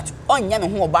but onya me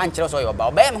ho oba nkyere so ye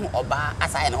oba me ho oba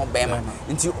asaya ne ho bema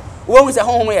nti wo hu se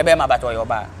ho ye bema but oye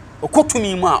oba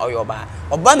okotumi mu a oye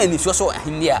oba na nisuo so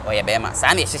ahindi a oye bema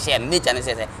saa na ehihye no nature ne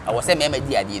se awo se mema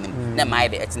di ade nim na mai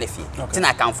de etena fie tina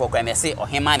akanfo kwa na se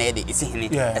ohema na de esi hene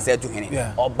ese atu hene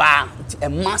oba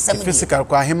emasem physical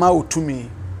kwa hema otumi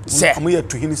omo ye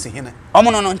tu hene se hene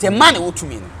omo no nte ma na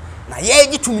otumi no na ye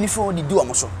gi tumi ni fo di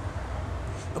omo so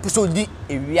opeso di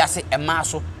ewiase ema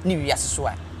so ni wiase so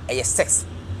a eye sex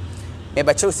e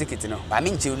ba chew secret no ba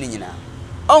me nchew ni nyina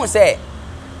on se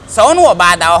so ono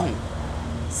oba da ho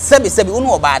sebi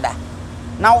unu obada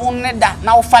na wonne da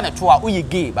na wo fa ne to a uye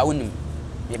gay ba wonim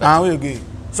uye gay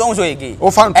so ye gay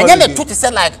o fa ne enye me to te say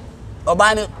like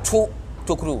oba ne to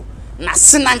tokru na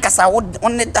sina nkasa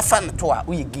wonne da fa ne to a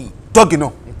uye gay dog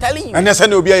no telling you ene se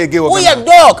ne obi aye gay wo uye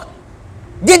dog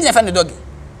did ne fa ne dog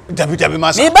dabi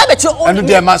masa me ba be che anu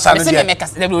de masa ne de me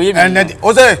kasa de oye me ene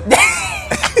o say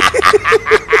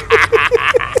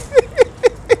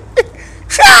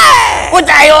what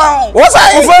are you? What's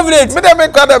your favorite? Me dem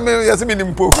make kwada me yesi me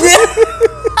nimpo.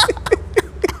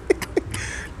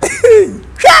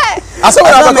 Aso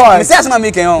na ba ko. Me say asema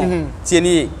me ken on. Tie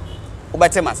ni wo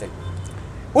bete ma se.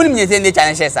 Wonim nyete ne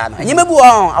challenge share sa no. Enye mebu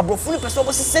on abrofunu peso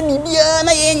bo sese bibia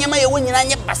na ye nyama ye wonyina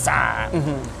nye basa.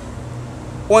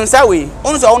 Wonsa we,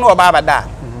 onso ono oba abada.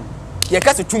 Ye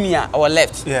ka to tumi a our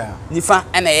left. Yeah. Nifa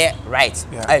na ye right.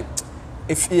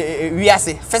 If we are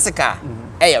say physical,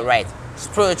 right.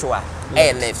 Spiritual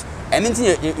left and mean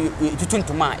to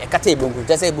tuma e kata ebonku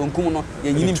just say ebonku no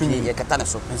ye yini pie ye kata ne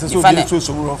so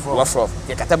so rough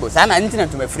ye kata bo sana ntina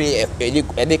to me free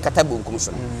e de kata bonku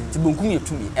so ti bonku ye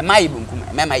tumi e ma ye bonku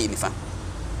e ma ye nifa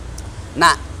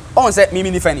na on say mi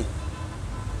nifa ni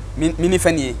mi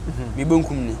nifa ni mi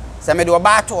bonku ni se me de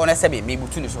oba to on se be mi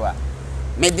butu ni so a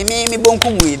me de mi bonku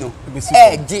mu yi no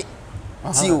je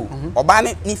ti o oba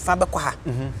ne nifa be kwa ha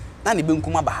na ne bonku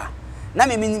ma ba ha na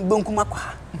me bonku makwa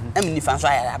na me nifa so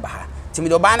ayara ba ti me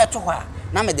do ba na to ho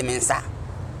na me de me nsa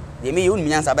de me ye onu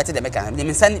nyansa bete de me kan de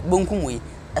me nsa bonku mu yi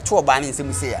eto oba ne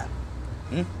nsem se ya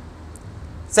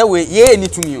se we ye ni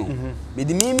tumi o me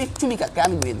de mi tumi kakra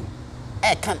me we no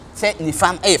e kan se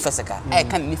nifa e physical e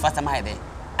kan nifa sama ide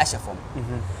a shefom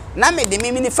na me de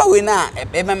mi nifa we na e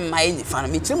be mai nifa no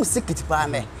me kire mu secret pa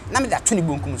me na me da to ni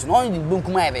bonku mu so no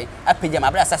bonku ma ide apagya ma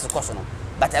bra sase koso no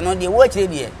but I know the watch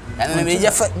ready and me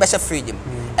just better freedom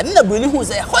and na boni hu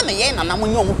say ho na ye na mo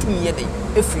nyo tumi ye dey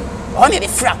e free ho na dey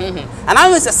fra ho and I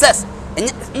was success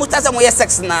mutasa mo ye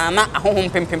sex na ahohom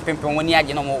pem woni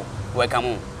age no mo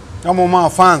welcome no mo ma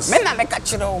fans me na me ka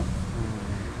kire o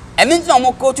and me no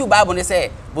mo go to bible ne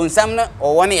say bonsam na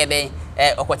o woni ye dey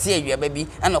okwati awia baby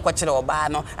ana okwakire oba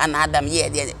no ana adam ye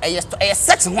de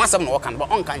sex ho asem no wokan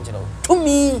on kan kire to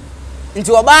me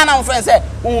nti oba na friend say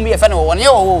wo me ye fe no wo ne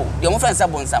wo de mo friend say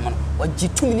bonsam no wagi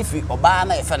to me ni fi oba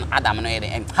na ye fe no adam no ye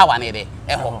de hawa na ye de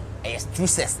ho true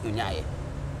sex nya ye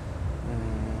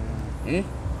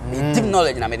deep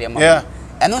knowledge na me de mo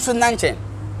and also nanchen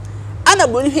ana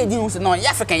boni hedi hu no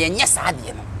ya African ye nya sa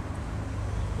de no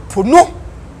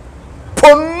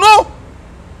pono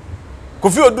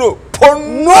Kofi Oduro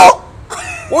pono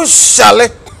o shale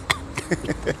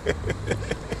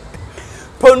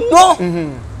pono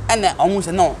ana omu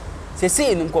se no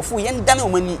se no nkofo ye ndane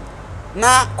omani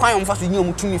na kwan omfa so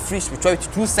nyom tumi free spirituality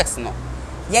true sex no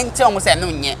ye nche omu se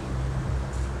no nye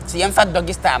ti ye mfa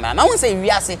doggy style na won se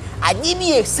wiase agi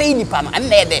bi e sei nipa no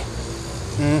ana ede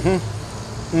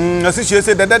asi she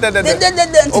say de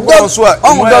ogo so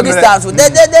on doggy style so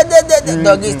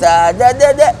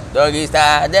doggy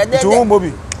style to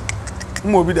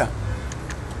mobi da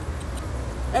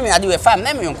me ade we fam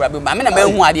na me yonkra be ma me na ma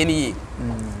hu ade ni yi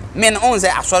me na on say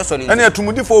asori so ni na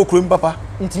atumudi fo okrom papa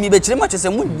ntimi be kire ma chese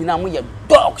mu nyina mu ye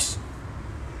dogs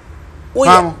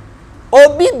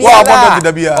obi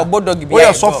bia obodogi bia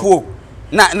oya sofo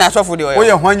na sofo de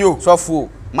oya hwanyo sofo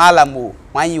malamo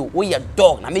hwanyo oya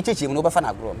dog na me cheche mu no be fa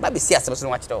na gro ba be si asem so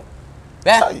no wa kire o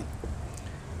be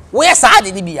oya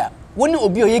saade ni bia woni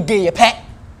obi oye gay ye pe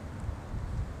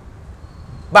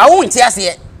ba won ti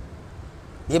ase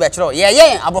ye be kire o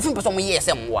ye abofin person mo ye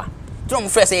se mwa tro mo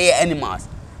fresh say animals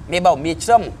me ba me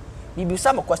kire mo me be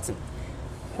some question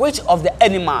which of the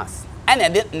animals and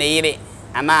na yire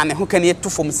ama me ho kan ye to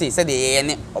fom say de ye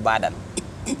ne obada no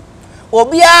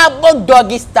obi abo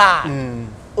doggy star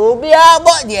obi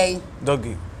abo de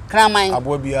doggy kraman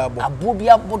abo bi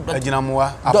abo doggy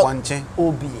aginamoa aponche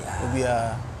obi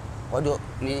odo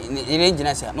ni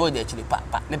engine say no de chiri pa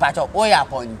me pa cha o ya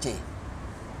aponche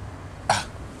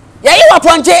ya yi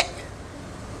aponche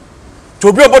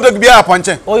to bi obodo bi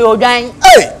aponche oyo dan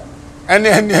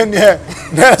ene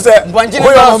na say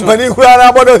oyo company kura na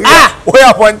obodo o ya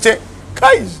aponche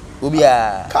kaish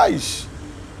obia kaish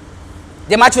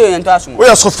de macho yen to asumo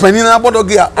oyo sofani na obodo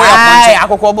gi a o ya aponche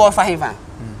akokọ bo fa hifa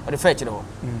o de fa chire ho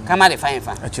kama de fa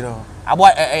hifa chire ho abo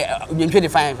ntwe de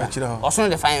fa hifa osun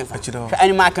de fa hifa hwa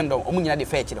animal kingdom o munyina de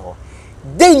fa chire ho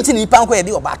de nti ni pa nko ye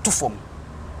de oba to fom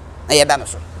na ye da no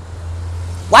so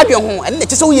wadwe ho ene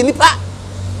che se wo ye nipa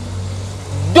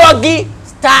doggy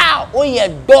style o ye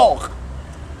dog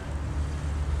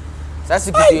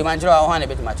sasi pitu man chiro ho na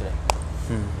betu ma chire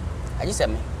aji se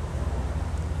me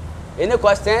any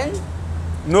question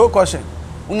no question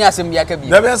uni asem bia ka bi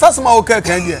da be sasema o ka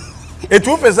kan dia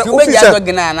etu pese official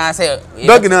doggy na say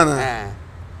doggy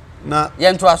na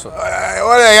yentu aso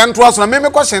yentu aso na me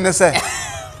question ne say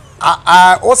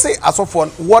o say asofo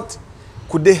what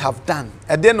could they have done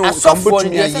and then somebody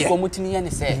me say ko mutini ye ne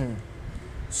say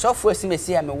so for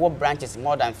simesi am what branches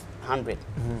more than 100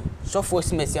 so for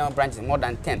simesi am branches more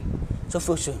than 10 so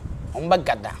for so on ba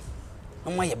gada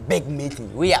on my big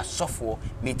meeting we are software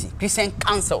meeting Christian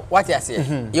council what you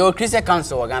say your Christian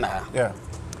council Ghana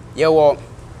your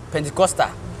Pentecostal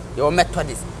your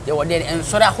Methodist your there and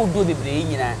so that who do be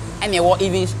nyina and you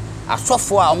even a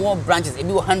software more branches e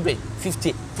be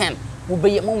 150 10 we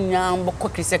be mo nyam ko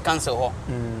Christian council ho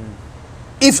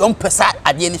if on pesa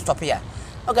ade ni stop here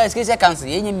okay Christian council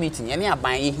yenye meeting ye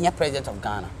aban ye hia president of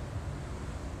Ghana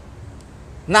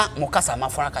na mo kasa ma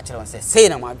fora ka kire won say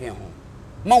na mo adwen ho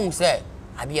mo say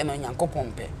ade no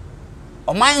Nyankopon pe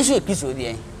o man so ekiso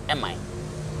de e man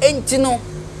enti no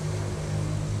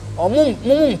o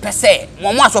mum pese mo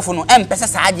asofo no em pese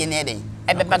sa ade ne den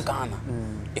e be Ghana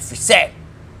if you say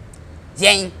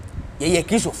yen ye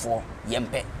ekiso fo ye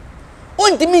mpe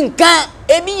ontimi nka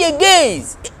ebi ye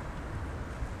gays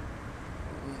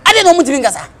ade no mutimi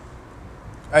ngasa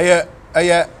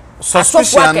aye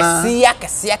suspicion na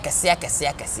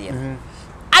kese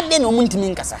ade no mutimi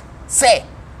ngasa say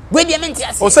we be menti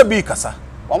ase o se bi kasa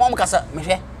o mo kasa me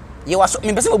hwe ye waso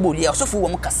me pese mo ye so fu wo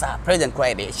mo kasa president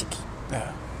cry de shiki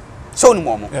so ni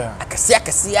mo akase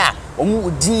a o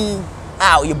mo din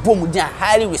a ye bom din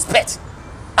highly respect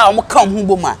a o mo come hu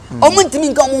bom a o mo ntimi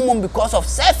nka mo because of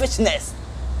selfishness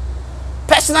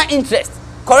personal interest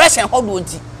correction how do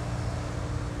nti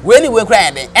when we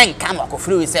cry den en kan wa ko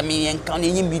free say me en kan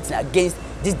yin meeting against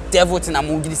this devil thing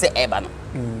am gidi say eba no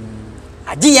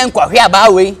adi yen kwa hwe aba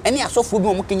we eni asofo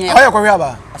bi mo kenya ya kwa hwe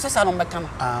aba asesa no mbeka no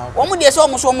wo mo de say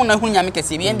wo so mo na hu nyame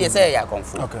kese bi en de say ya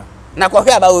konfo okay na kwa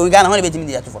hwe aba we Ghana ho ne betimi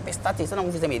de ya to for start say na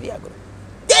mo say me de agro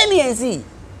dem yen si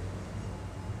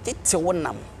tete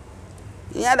wonam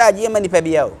ya da je mani pa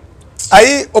bia o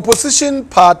ai opposition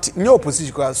party new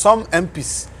opposition some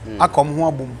MPs akom ho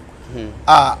abom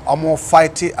omo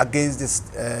fight against this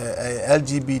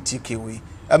Lಗ್ಗೆ vTQ we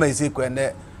am say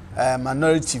kwende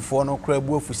minority for no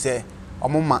krabu afu say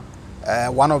omo ma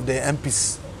one of the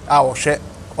MPs wo hwe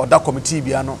oda committee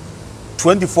bia no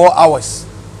 24 hours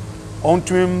on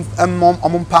to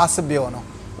omo pass bill no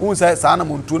who say sa na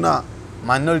muntu na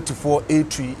minority for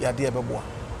A3 ya de beboa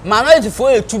minority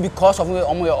for A2 because of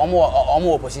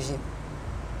omo opposition.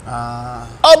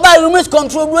 Oba remote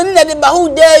control running at the how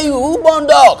dare you who born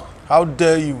dog? How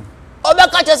dare you? Oba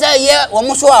catch say yeah,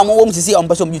 omo so am wom sisi on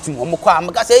person bitum omo kwa am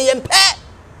ka say yempe.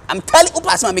 I'm telling you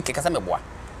pass make kasa meboa.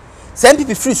 Some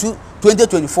people free su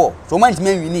 2024. So man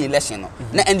men win election no.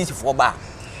 Na NDC for ba.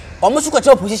 Omo so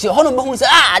kwa opposition hono be hu say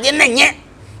ade na nye.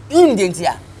 You dey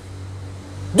ntia.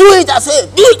 Do it I say,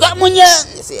 do it come on.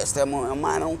 Say yes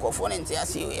man on ko phone ntia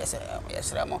say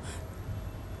yes ramo.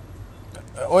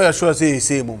 Oh, yeah, sure, say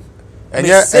same. And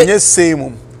yes,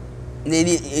 same.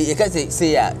 You can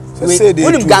say, yeah.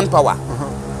 When gunpower,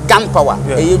 gunpower,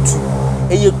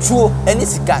 a true, and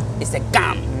it's a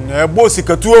gun. A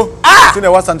bossika too. Ah, I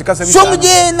was on the castle. So, I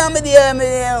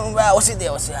was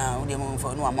there, was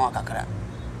for no more cacra.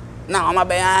 Now, I'm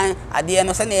behind at the end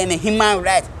of Sunday, human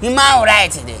right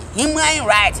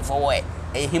for what?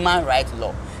 A human right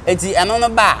law. It's another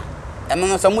bar, and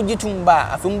on some Mujitum bar,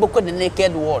 a film book of the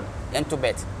naked world. Into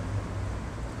bed.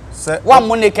 One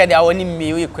money can only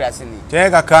me we crashing.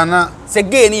 Take a cana, say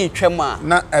gay tremor,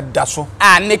 not a dasso.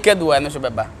 Ah, naked one, Mr.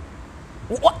 Baba.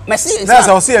 What, Messi? That's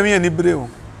I'll see me in the brew.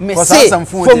 Messi,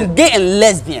 from gay and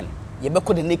lesbian, you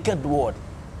better the naked word.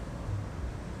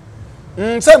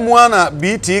 Some one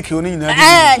vTQ.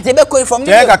 Ah, they better from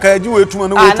take a caju to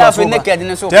an naked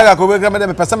and so. Take a go back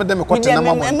and some of them a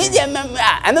medium.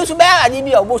 I know so bad. I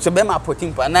need you about to be my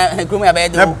putting for now. Go my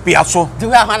bed. Piasso. Do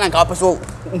you have an couple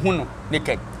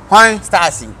naked? Why?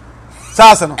 Starsy.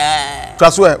 Sassano.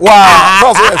 Traswe.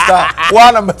 Wow. Traswe.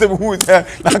 One of them who is there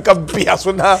like a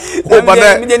Piasso now. Over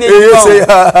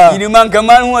there. You man come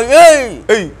on. Hey,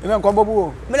 you don't come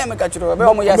over. Madame Catcher, I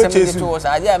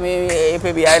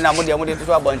maybe I know what you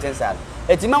to about inside.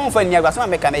 It's a man for never some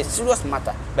make a serious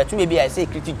matter, but maybe I say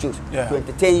critical jokes to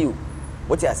entertain you.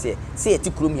 What I say a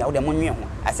tickle me out the money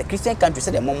as a Christian country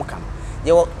said a moment come.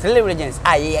 There were 3 religions,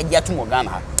 Agyapong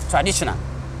Ghana, traditional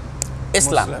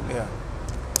Islam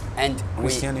and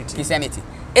Christianity.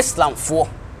 Islam 4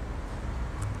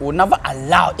 will never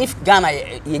allow, if Ghana,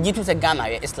 you say Ghana,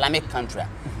 Islamic country,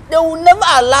 they will never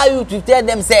allow you to tell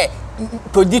them, say,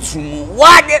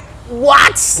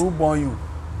 what? Who born you?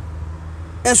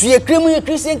 And so you're criminal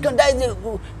Christian country,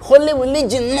 holy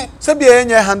religion. No. So be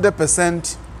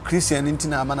 100% Christian in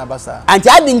Manabasa. And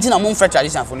I didn't know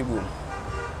tradition for you.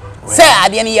 Say, I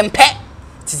didn't pet.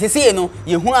 To say, no,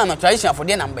 you want a tradition for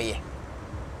the number.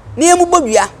 Near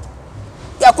Mubia,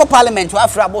 your parliament to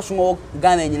Afra smoke,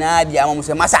 Ghana in India, almost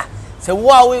a massa. So,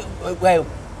 wow,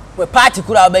 we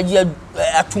particular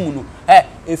at Tunu.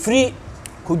 A free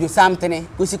could you something,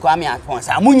 Pussy Kwame at once.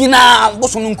 Amunina,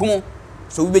 Bosum Kumo.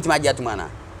 So we bet my gentleman.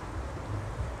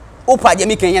 Opa,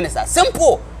 Jamie Kenyanesa.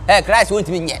 Simple. Christ won't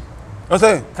mean yet.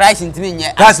 Christ into me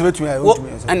yet. That's what we are.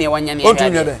 And you want your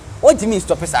what do you mean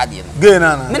stop us idea? Good,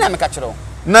 I'm a catcher.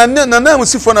 Nana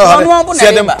was for no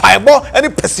say them pieball any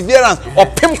perseverance or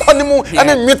pimp honeymoon and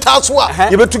then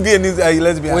metaswa. You better gain is a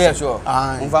lesbian. We are sure.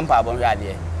 Vampire bon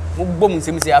idea. Boom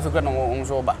seems African on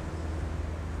sober.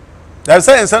 There's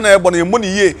saying everybody money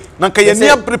ye. Nanka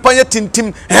near prepare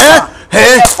tintim.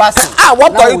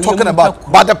 What are you talking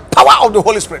about? But the power of the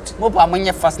Holy Spirit. Mopa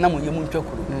manya fast na you mun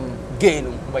gain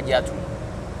Bajatu.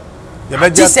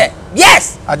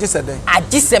 Yes. I just said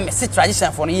that.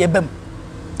 Tradition for the yebem.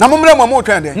 Na mumre mo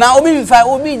twende na obi mfa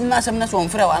obi na sem na so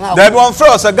mfre wa na there be on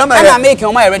fre so Ghana na make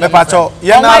on my ready pacho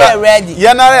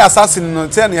ye na assassin no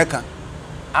te na ye ka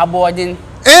aboarding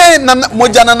na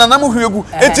moja na mo hwegu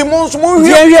enti mo nso mo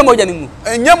hwie moja ni mu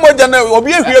enya moja na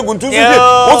obi hwegu ntu hwie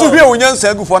wo so hwie onyansa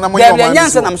agu fo na mo ya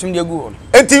onyansa na msom de agu ho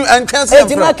enti ankansa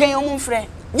enti na kan o mo mfre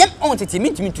nyem on tete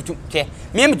mitimi tutu ke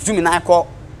me tutu mi na akọ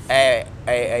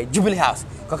Jubilee House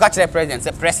ko ka kire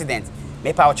president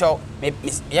me pa ocho me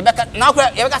yebeka now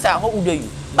yebeka say how do you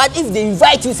but if they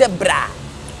invite you say bra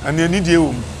and you need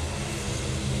you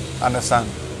understand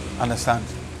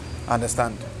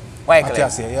why clear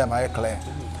yeah my clear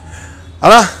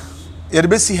ala ye de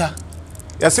besi ha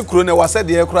yase kuro ne wase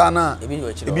de kura na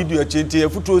ebidu achenti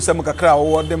efutuo sem kakra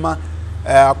wo de ma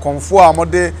konfo a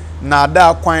mode na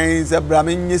ada kwan ze bra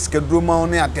me nye skedroma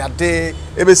ne ade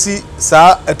ebesi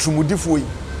sa atrumudifo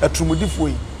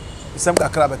yi sem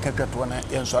kakra be kakwato na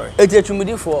yen sori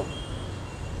etetumudifo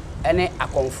ene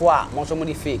akonfo a mo so mo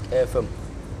di fake fm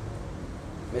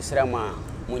mesra ma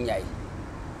munyai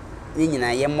ni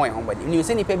nyina ye mo ye ho body ni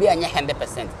se ni pe bi anya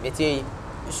 100% beti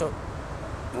so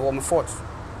wo me fault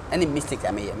any mistake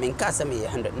I may men ka say me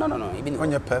 100 no even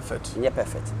when you're perfect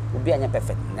obi anya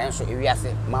perfect nanso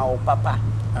ewiase ma o papa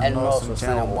and also say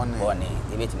one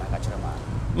e beti ma ka kire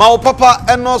ma o papa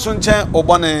eno so nchen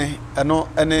obone eno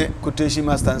ene quotation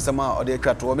master nsema o de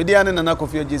krato media ne nana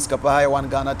Kofi Jessica pa high one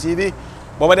Ghana TV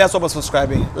bobade aso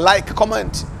subscribing like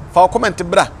comment fa comment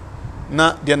bra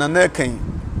na de nana kan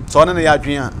so ne ya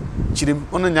adwen a chirim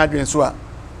ono nya adwen so a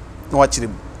na wa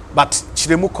chirim but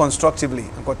chiremu constructively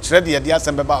nko chire de de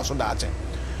asem beba so da ache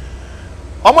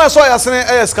omo eso ya sene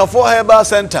escafo Herbal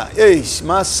Center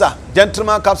massa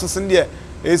gentleman capsules ndie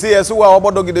esi yesu wa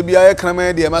obodo gide bia ye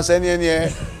krama de massa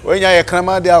ne wenya ye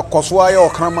krama de akoso aye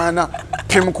okrama na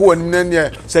pem ko anim na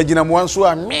ne se gina mo anso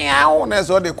a miao na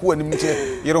so de ko anim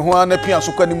che yere ho na pia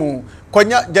so kwanimu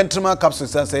konya gentleman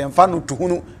capsules say yemfa no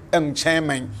tuhunu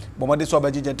chairman bomade so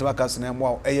abaji gentleman capsules na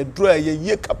mo eye duro eye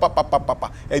ye papa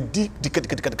edi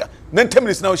dikatika na 10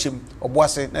 minutes na o shem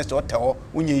oboase na so teho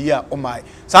unye yi a o mai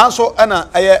san so na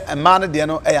eye ma na de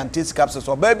no eye antis capsules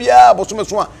so ba bia bosome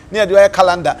so a na de eye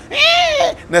calendar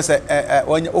na se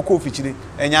onya okofichire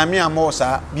enyame amo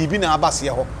sa bibi na abase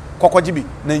ho kokojibi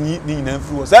na ni na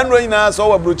mfiri san ro nyina so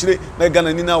wa brochire na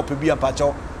Ghana ni na opebi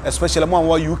apacho especially mo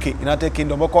anwa UK United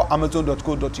Kingdom boko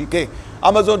amazon.co.uk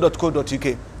amazon.co.uk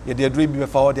ye de dream be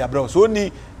for the abroad so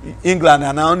ni England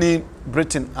and only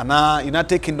Britain and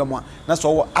United Kingdom na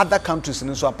so other countries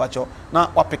ni so apacho na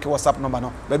wa pick WhatsApp number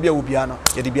no ba bia obi ano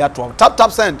ye de bia to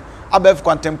tap send abef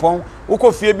kwantempon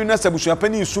uko fie bi na sabusua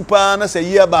pani super na se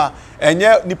yie ba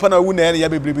enye nipa na wu na ya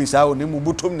bebrebe sa o ne mu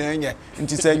butom na enye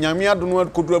nti se nyame adono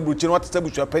kodura bruchi na wata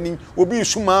sabusua pani obi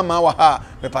suma ma wa ha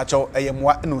be pacho eye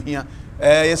moa no hia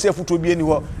yesi futu bi eni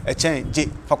ho echen je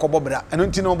fakobobra eno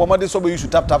nti no bomade so be use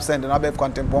tap send na abef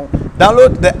kwantempon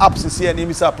download the app see and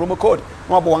imisa promo code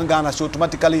no abo one Ghana so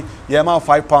automatically ye ma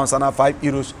 £5 and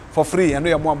 €5 for free eno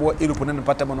ye mo abo Europe ne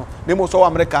patemo no nemo so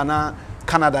America na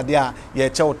Canada dia ye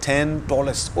chew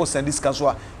 $10 o send this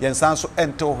caso ye nsanso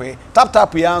ento hwe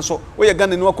tap ya nso wo ye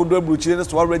Ghana ni wakodo abruchire ne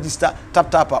so register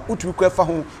tap utu ko efa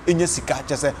ho enya sika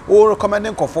chese o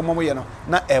recommending conform mo ye no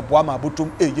na eboa ma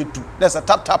botum eyetu that's a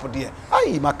tap dia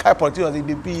ai makai politics dey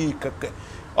be keke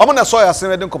omo na so ya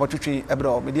sene den kopatwetwe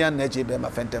ebra o media na eje be ma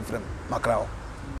fentem frem makrao